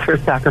missionaries who are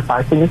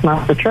sacrificing, it's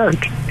not the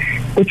church.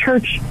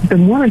 The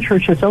Mormon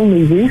Church has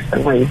only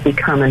recently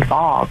become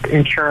involved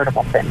in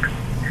charitable things.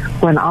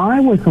 When I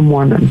was a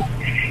Mormon,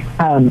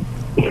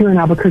 here in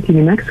Albuquerque,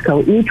 New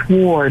Mexico, each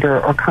ward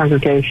or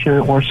congregation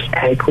or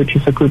stake, which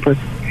is a group of,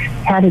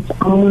 had its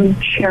own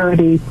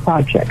charity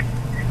project.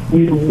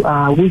 We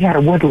had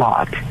a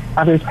woodlot.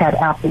 Others had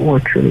apple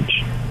orchards,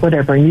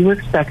 whatever. And you were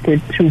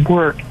expected to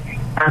work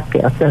at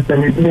this as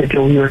an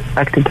individual. You were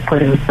expected to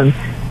put in some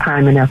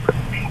time and effort.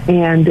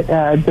 And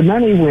the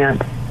money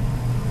went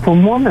for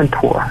Mormon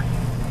Tour.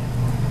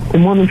 The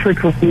Mormon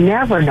Church was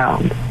never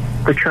known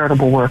for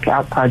charitable work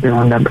outside their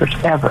own members,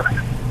 ever.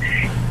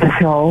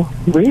 Until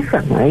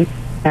recently,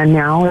 and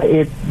now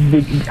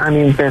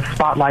the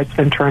spotlight's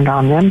been turned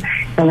on them,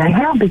 and they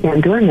have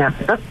begun doing that,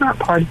 but that's not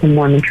part of the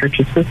Mormon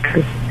Church's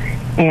history.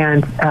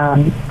 And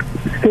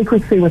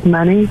secrecy with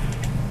money,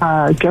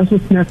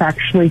 Joseph Smith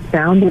actually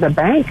founded a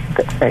bank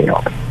that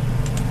failed.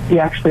 He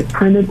actually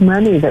printed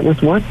money that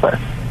was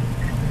worthless.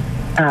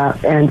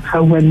 And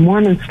so when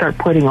Mormons start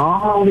putting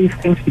all these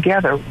things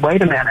together,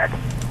 wait a minute,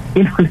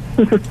 you know,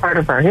 this is part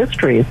of our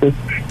history, is this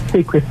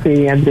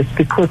secrecy and this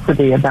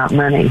duplicity about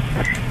money.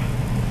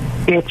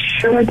 It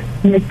should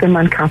make them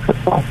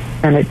uncomfortable,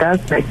 and it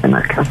does make them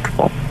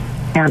uncomfortable.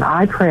 And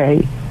I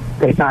pray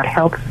that God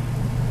helps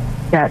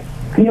that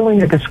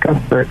feeling of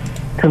discomfort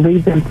to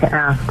lead them to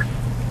ask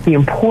the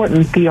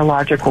important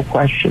theological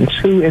questions.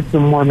 Who is the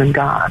Mormon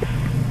God?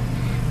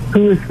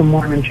 Who is the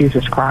Mormon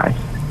Jesus Christ?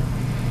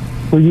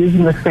 We're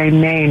using the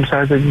same names,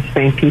 are they the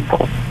same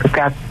people?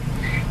 But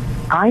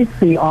I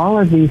see all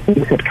of these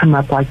things that come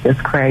up like this,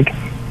 Craig,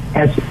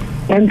 as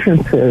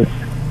entrances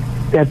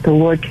that the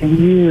Lord can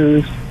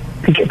use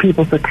to get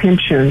people's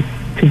attention,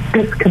 to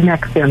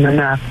disconnect them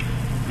enough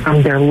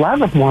from their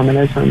love of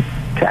Mormonism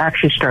to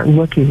actually start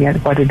looking at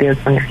what it is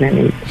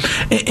underneath.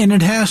 And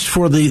it has,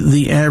 for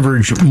the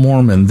average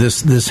Mormon,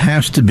 this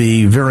has to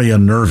be very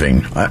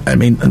unnerving. I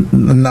mean,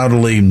 not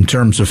only in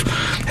terms of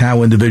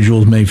how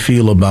individuals may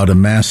feel about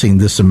amassing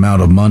this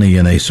amount of money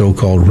in a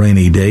so-called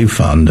rainy day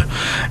fund,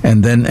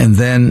 and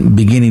then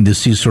beginning to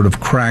see sort of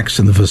cracks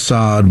in the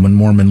facade when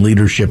Mormon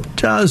leadership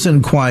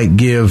doesn't quite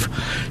give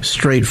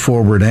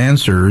straightforward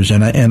answers.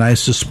 And I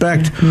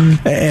suspect,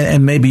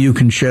 and maybe you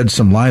can shed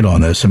some light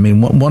on this. I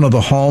mean, one of the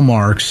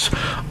hallmarks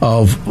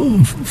of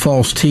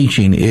false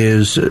teaching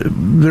is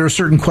there are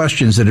certain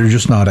questions that are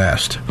just not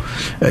asked.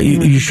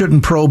 You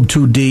shouldn't probe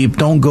too deep.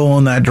 Don't go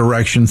in that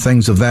direction,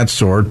 things of that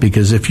sort,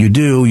 because if you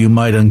do, you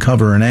might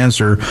uncover an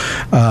answer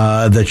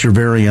that you're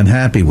very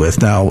unhappy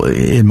with. Now,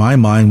 in my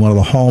mind, one of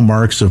the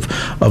hallmarks of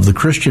the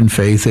Christian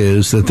faith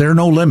is that there are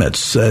no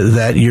limits,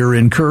 that you're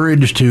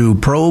encouraged to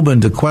probe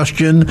and to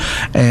question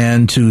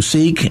and to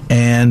seek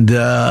and,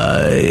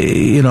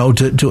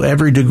 to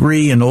every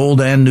degree in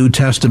Old and New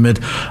Testament,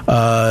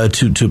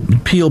 to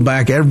peel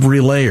back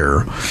every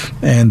layer,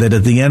 and that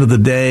at the end of the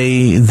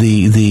day,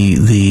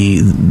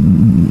 the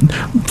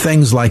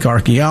things like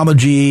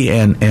archaeology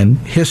and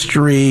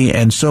history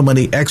and so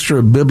many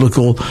extra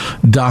biblical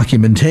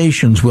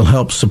documentations will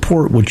help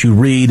support what you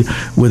read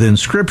within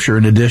Scripture,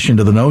 in addition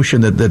to the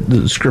notion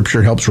that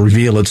Scripture helps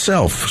reveal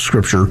itself,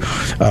 Scripture,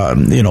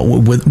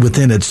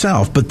 within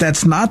itself. But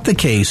that's not the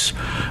case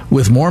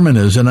with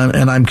Mormonism,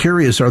 and I'm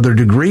curious, are there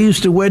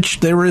degrees to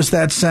which there is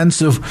that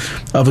sense of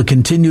a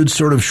continued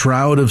sort of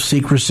shroud of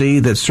secrecy,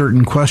 that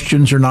certain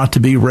questions are not to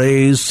be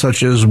raised,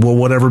 such as, well,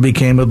 whatever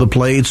became of the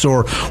plates,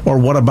 or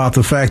what about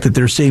the fact that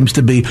there seems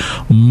to be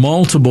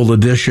multiple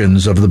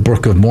editions of the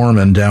Book of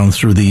Mormon down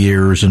through the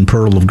years, and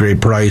Pearl of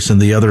Great Price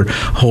and the other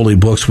holy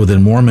books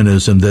within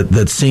Mormonism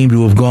that seem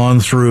to have gone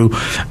through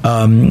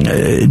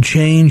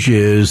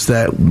changes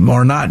that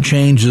are not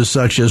changes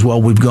such as,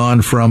 well, we've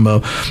gone from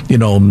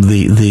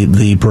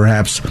the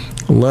perhaps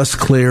less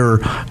clear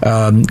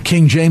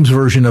King James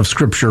version of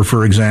Scripture,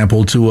 for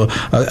example, to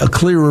a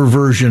clearer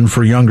version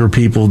for younger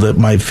people that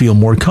might feel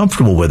more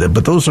comfortable with it.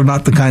 But those are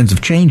not the kinds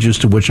of changes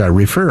to which I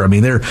refer. I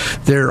mean,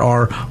 there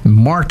are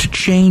marked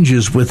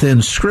changes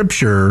within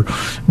Scripture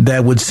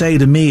that would say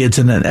to me it's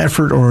an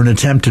effort or an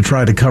attempt to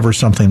try to cover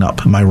something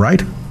up. Am I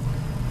right?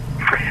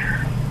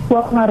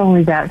 Well, not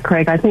only that,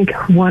 Craig, I think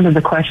one of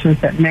the questions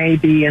that may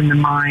be in the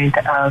mind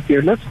of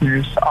your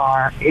listeners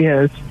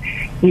is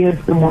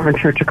the Mormon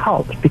Church a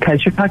cult?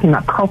 Because you're talking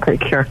about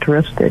cultic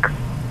characteristics.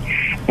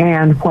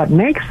 And what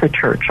makes the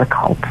church a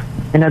cult?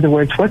 In other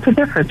words, what's the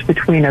difference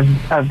between a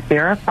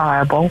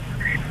verifiable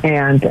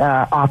and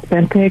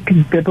authentic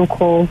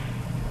biblical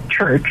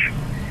church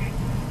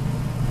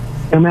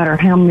no matter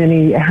how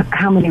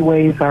many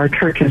ways our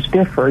churches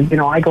differ.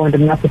 I go into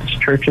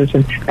Methodist churches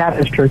and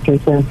Baptist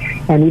churches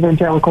and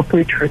evangelical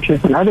free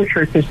churches and other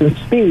churches and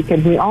speak,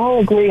 and we all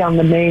agree on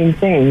the main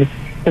things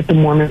that the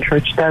Mormon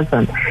Church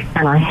doesn't.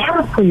 And I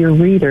have for your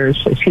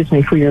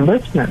for your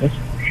listeners,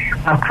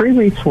 a free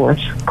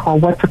resource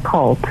called What's a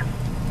Cult?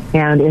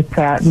 And it's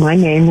at my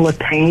name,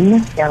 Latayne,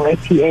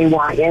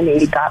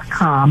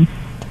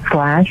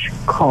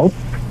 LATAYNE.com/cults,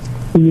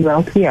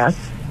 CULTS,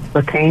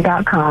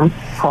 Latayne.com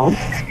cult.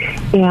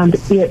 And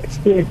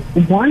it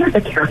one of the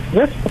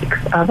characteristics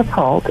of a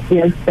cult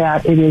is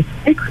that it is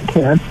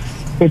secretive.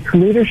 Its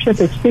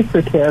leadership is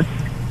secretive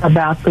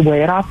about the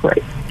way it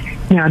operates.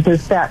 Now,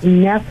 does that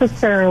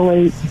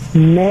necessarily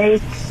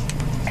make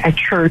a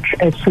church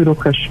a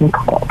pseudo-Christian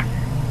cult?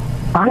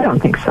 I don't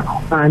think so.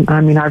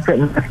 I've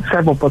written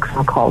several books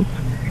on cults,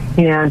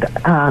 and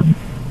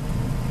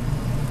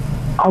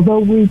although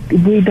we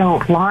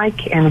don't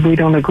like and we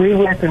don't agree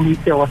with and we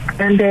feel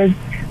offended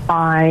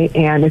by,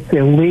 and it's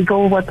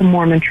illegal what the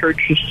Mormon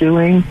Church is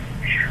doing,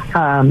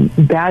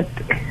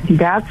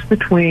 that's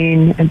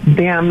between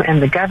them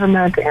and the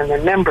government and the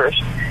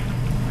members.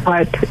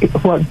 But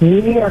what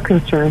we are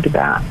concerned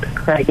about,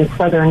 Craig, is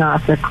whether or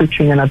not they're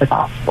preaching another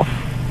gospel.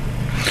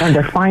 And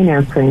they're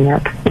financing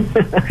it.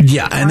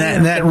 Yeah, and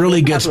that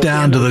really gets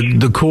down to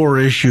the core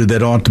issue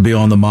that ought to be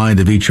on the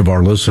mind of each of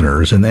our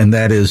listeners, and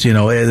that is,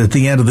 at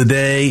the end of the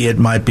day, it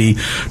might be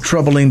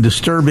troubling,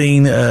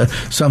 disturbing,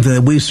 something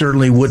that we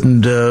certainly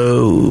wouldn't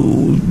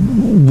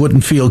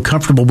feel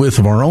comfortable with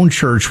if our own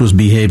church was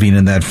behaving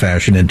in that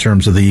fashion in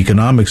terms of the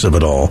economics of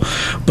it all.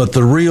 But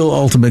the real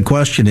ultimate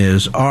question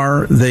is,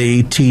 are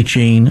they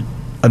teaching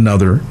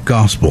another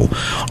gospel?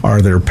 Are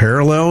there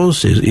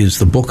parallels? Is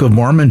the Book of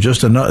Mormon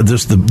just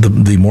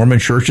the Mormon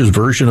Church's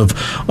version of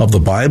the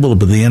Bible?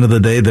 But at the end of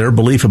the day, their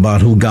belief about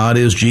who God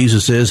is,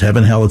 Jesus is,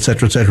 heaven, hell,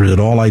 etc., etc., is it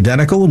all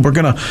identical? We're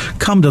going to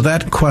come to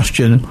that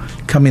question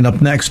coming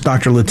up next.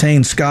 Dr.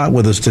 Latayne Scott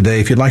with us today.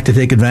 If you'd like to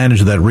take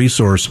advantage of that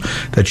resource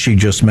that she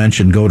just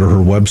mentioned, go to her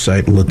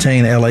website,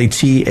 Latayne,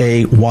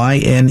 Latayne,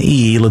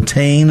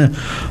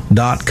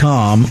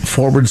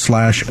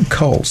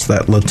 Latayne.com/cults.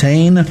 That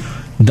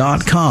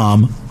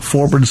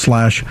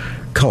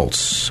Latayne.com/cults.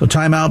 So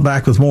time out,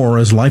 back with more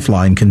as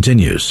Lifeline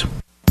continues.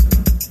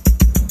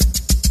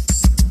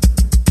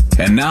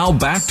 And now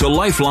back to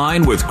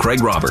Lifeline with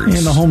Craig Roberts.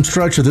 In the home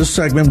stretch of this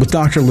segment with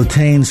Dr.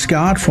 Latayne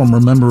Scott,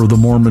 former member of the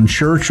Mormon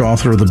Church,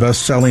 author of the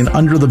best-selling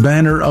Under the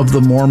Banner of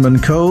the Mormon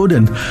Code.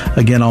 And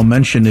again, I'll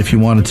mention, if you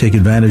want to take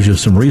advantage of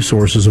some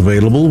resources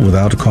available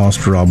without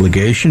cost or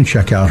obligation,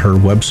 check out her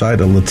website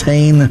at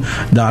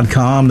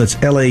Latayne.com. That's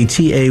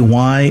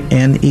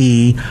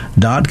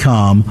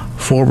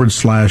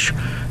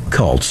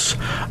LATAYNE.com/cults.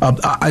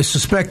 I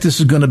suspect this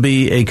is going to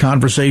be a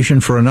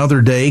conversation for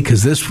another day,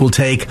 because this will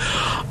take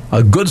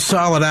a good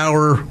solid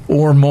hour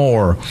or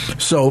more.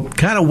 So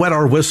kind of wet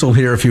our whistle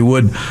here, if you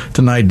would,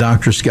 tonight,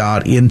 Dr.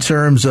 Scott, in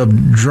terms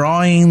of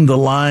drawing the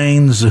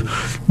lines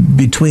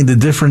between the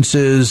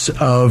differences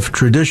of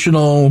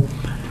traditional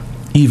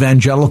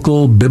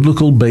evangelical,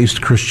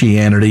 biblical-based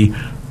Christianity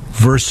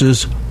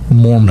versus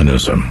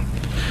Mormonism.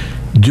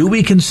 Do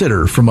we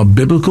consider, from a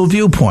biblical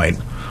viewpoint,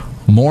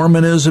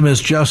 Mormonism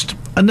is just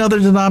another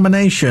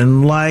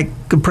denomination like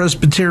the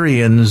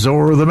Presbyterians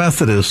or the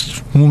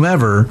Methodists,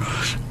 whomever,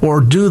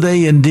 or do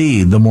they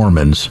indeed, the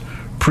Mormons,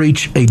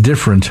 preach a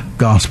different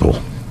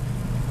gospel?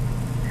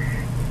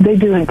 They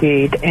do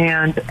indeed,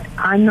 and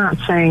I'm not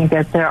saying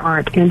that there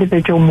aren't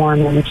individual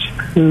Mormons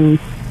who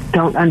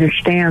don't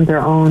understand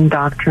their own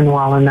doctrine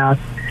well enough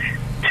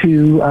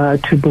to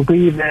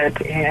believe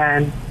it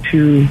and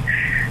to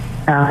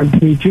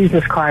the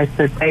Jesus Christ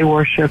that they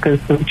worship is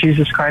the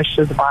Jesus Christ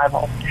of the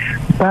Bible.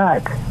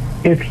 But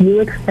if you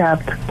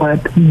accept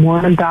what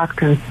Mormon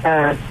doctrine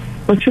says,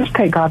 let's just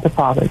take God the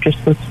Father.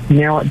 Let's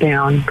narrow it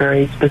down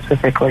very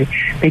specifically,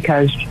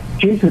 because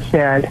Jesus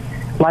said,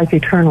 life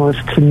eternal is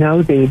to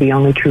know thee, the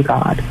only true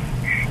God,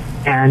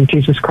 and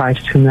Jesus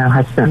Christ whom thou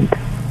hast sent.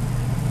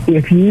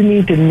 If you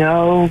need to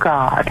know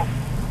God,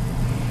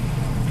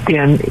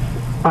 then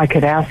I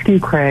could ask you,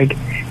 Craig,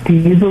 do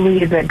you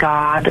believe that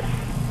God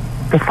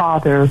the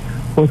Father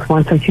was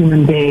once a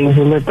human being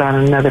who lived on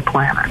another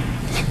planet?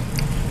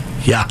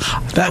 Yeah,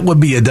 that would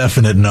be a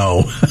definite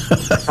no.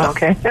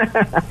 Okay.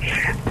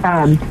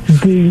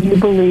 Do you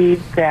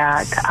believe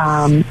that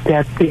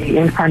that the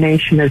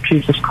incarnation of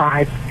Jesus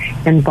Christ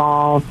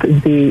involved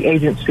the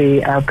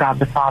agency of God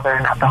the Father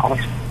and not the Holy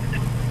Spirit?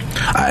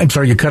 I'm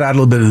sorry, you cut out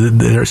a little bit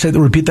there.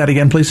 Repeat that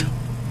again, please.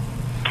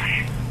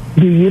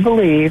 Do you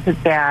believe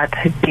that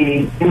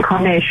the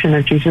incarnation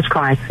of Jesus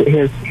Christ,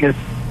 his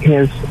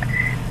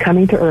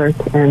coming to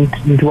earth and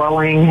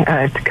dwelling,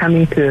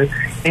 coming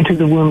into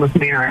the womb of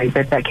Mary,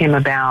 that came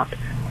about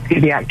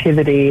through the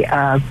activity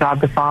of God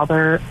the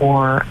Father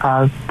or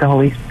of the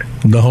Holy Spirit?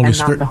 The Holy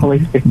Spirit. The Holy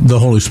Spirit. The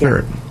Holy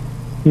Spirit.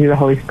 Yeah. The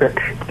Holy Spirit.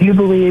 Do you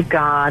believe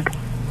God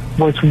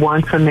was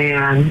once a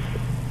man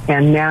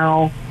and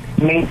now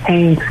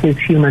maintains his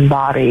human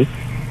body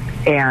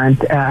and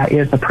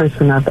is a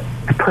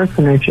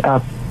personage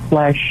of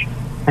flesh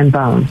and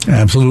bone.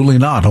 Absolutely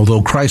not,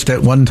 although Christ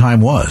at one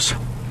time was.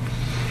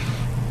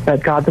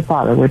 But God the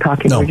Father, we're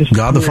talking... No,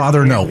 God the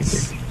Father, no.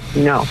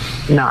 No,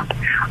 not.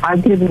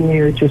 I've given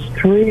you just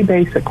 3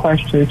 basic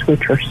questions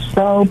which are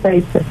so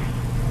basic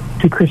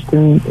to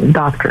Christian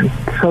doctrine,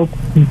 so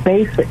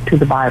basic to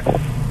the Bible,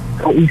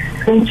 so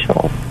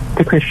essential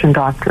to Christian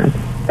doctrine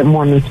that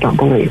Mormons don't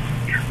believe.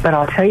 But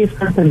I'll tell you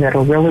something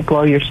that'll really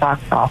blow your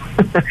socks off,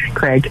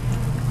 Craig.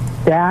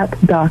 That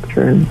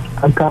doctrine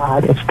of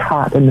God is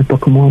taught in the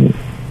Book of Mormon.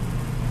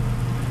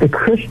 The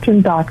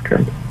Christian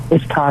doctrine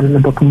is taught in the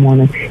Book of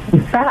Mormon.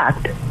 In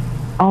fact,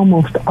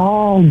 almost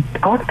all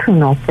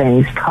doctrinal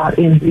things taught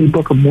in the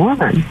Book of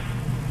Mormon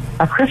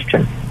are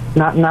Christian.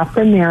 Not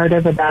the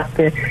narrative about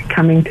the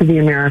coming to the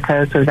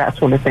Americas or that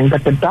sort of thing,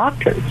 but the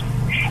doctrines.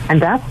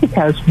 And that's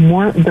because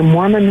the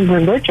Mormon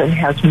religion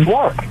has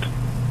morphed.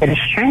 It has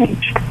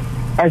changed.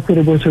 As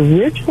it was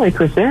originally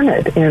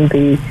presented in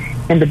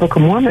the Book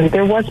of Mormon,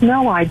 there was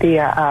no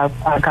idea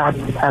of God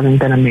once having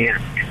been a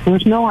man. There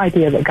was no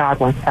idea that God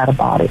once had a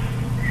body.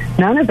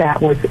 None of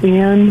that was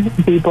in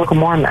the Book of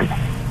Mormon.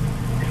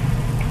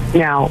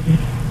 Now,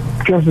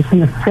 Joseph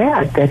Smith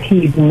said that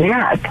he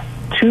met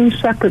 2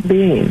 separate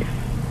beings,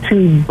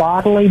 2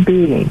 bodily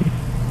beings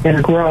in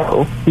a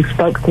grove who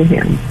spoke to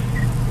him.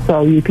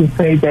 So you can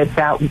say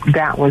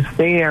that was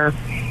there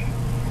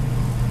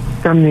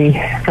from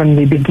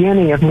the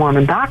beginning of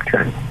Mormon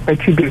doctrine.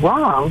 But you'd be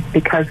wrong,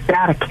 because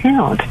that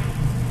account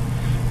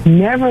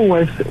never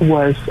was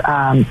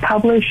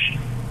published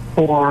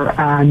or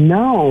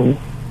known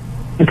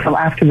until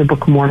after the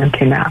Book of Mormon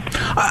came out.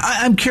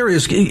 I'm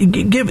curious,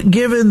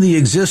 given the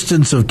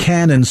existence of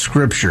canon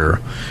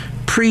scripture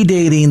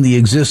predating the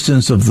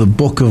existence of the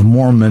Book of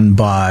Mormon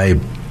by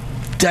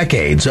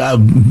decades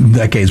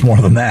more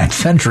than that,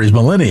 centuries,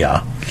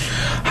 millennia,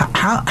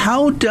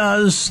 how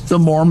does the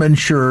Mormon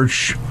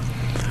Church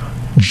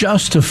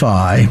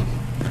justify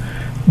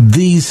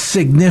these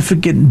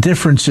significant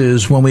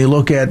differences when we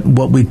look at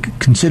what we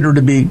consider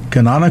to be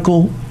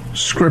canonical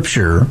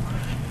scripture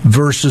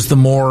versus the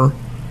more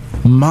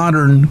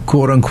modern,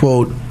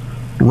 quote-unquote,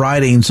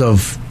 writings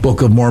of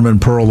Book of Mormon,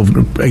 Pearl of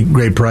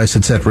Great Price,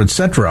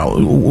 etc.,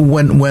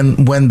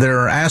 when there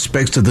are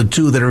aspects to the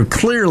two that are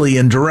clearly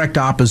in direct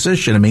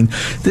opposition? I mean,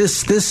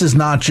 this is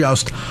not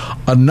just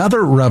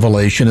another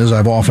revelation, as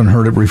I've often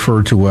heard it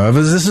referred to as.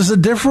 This is a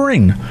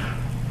contrarian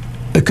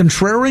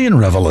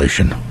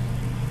revelation.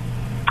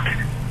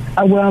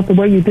 Well, the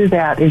way you do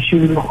that is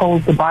you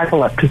hold the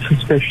Bible up to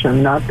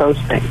suspicion, not those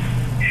things.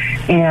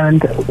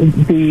 And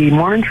the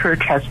Mormon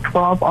Church has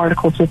 12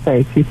 articles of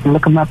faith. You can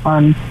look them up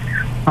on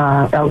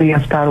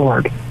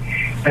LDS.org.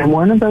 And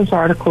one of those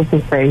articles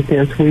of faith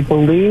is we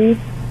believe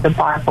the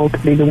Bible to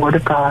be the Word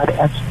of God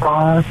as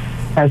far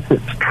as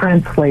it's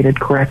translated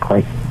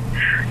correctly.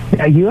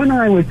 Now, you and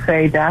I would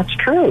say that's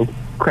true,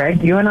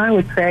 Craig. You and I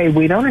would say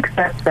we don't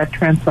accept that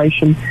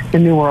translation, the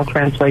New World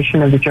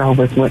Translation of the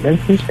Jehovah's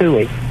Witnesses, do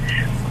we?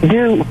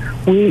 You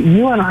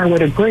and I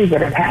would agree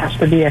that it has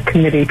to be a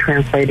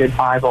committee-translated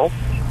Bible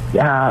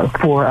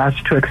for us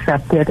to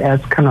accept it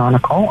as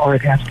canonical, or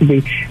it has to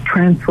be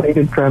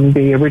translated from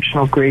the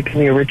original Greek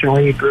and the original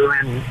Hebrew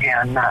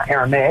and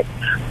Aramaic.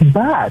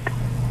 But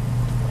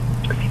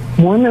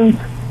Mormons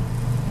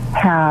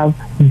have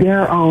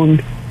their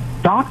own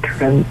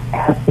doctrine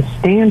as the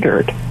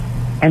standard,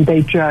 and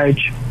they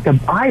judge the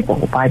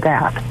Bible by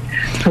that.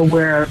 So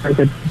where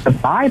the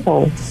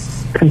Bible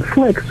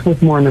conflicts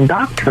with Mormon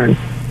doctrine,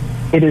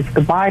 it is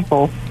the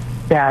Bible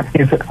that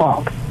is at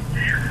fault.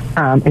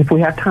 If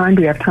we have time,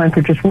 do we have time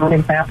for just one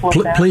example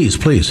of that?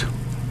 Please.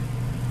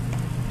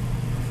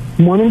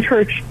 Mormon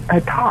Church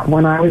taught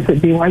when I was at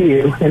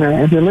BYU in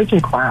a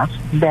religion class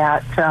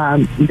that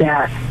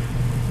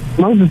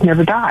Moses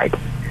never died,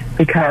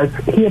 because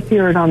he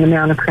appeared on the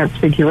Mount of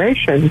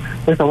Transfiguration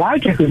with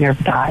Elijah, who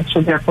never died,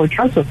 so therefore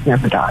Joseph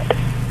never died.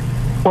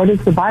 What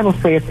does the Bible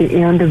say at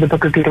the end of the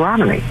book of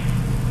Deuteronomy?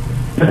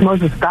 That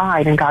Moses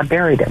died and God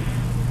buried him.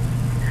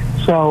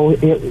 So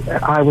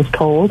I was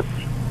told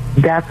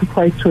that's a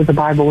place where the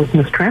Bible was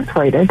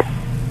mistranslated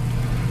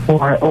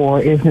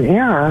or is an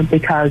error,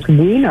 because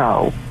we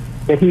know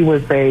that he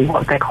was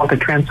what they called a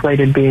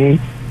translated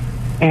being,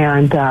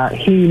 and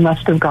he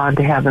must have gone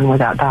to heaven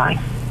without dying.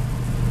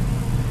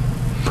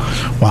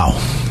 Wow.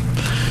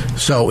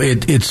 So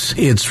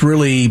it's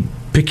really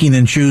picking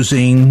and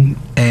choosing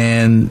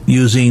and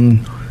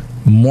using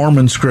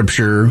Mormon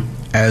scripture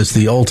as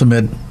the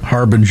ultimate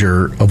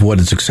harbinger of what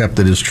is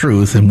accepted as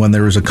truth. And when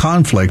there is a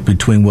conflict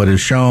between what is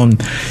shown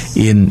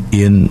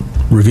in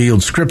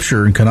revealed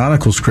scripture and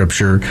canonical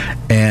scripture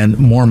and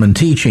Mormon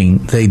teaching,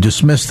 they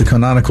dismiss the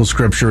canonical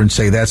scripture and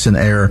say that's an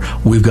error.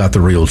 We've got the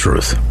real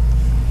truth.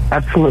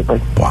 Absolutely.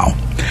 Wow.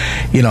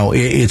 You know,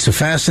 it's a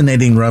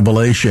fascinating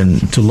revelation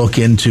to look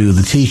into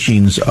the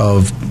teachings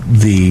of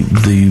the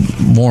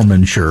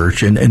Mormon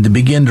Church and to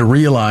begin to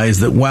realize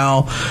that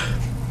while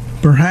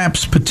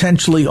perhaps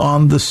potentially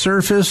on the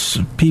surface,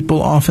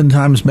 people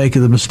oftentimes make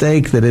the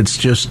mistake that it's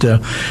just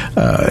an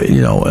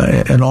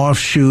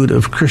offshoot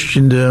of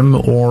Christendom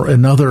or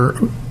another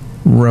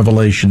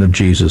revelation of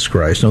Jesus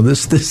Christ. No,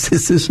 this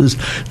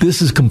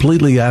is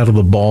completely out of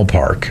the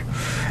ballpark.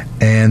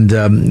 And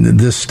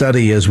this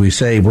study, as we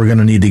say, we're going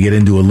to need to get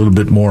into a little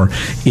bit more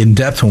in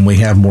depth when we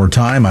have more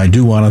time. I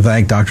do want to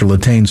thank Dr.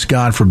 Latane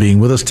Scott for being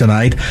with us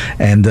tonight.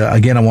 And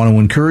again, I want to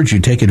encourage you,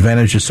 take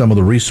advantage of some of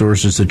the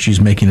resources that she's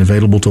making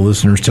available to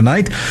listeners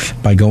tonight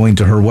by going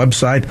to her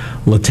website,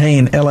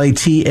 Latane,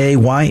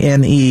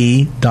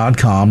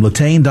 LATAYNE.com,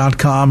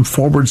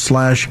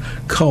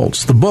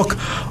 Latane.com/cults. The book,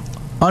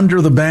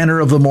 Under the Banner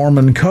of the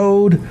Mormon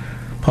Code,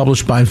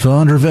 published by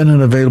Vondervan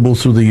and available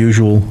through the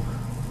usual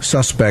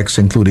suspects,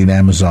 including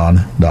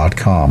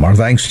Amazon.com. Our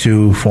thanks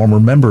to former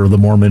member of the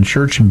Mormon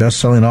Church and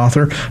best-selling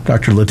author,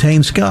 Dr.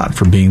 Latane Scott,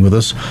 for being with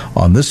us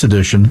on this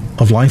edition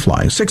of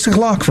Lifeline. 6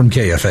 o'clock from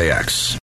KFAX.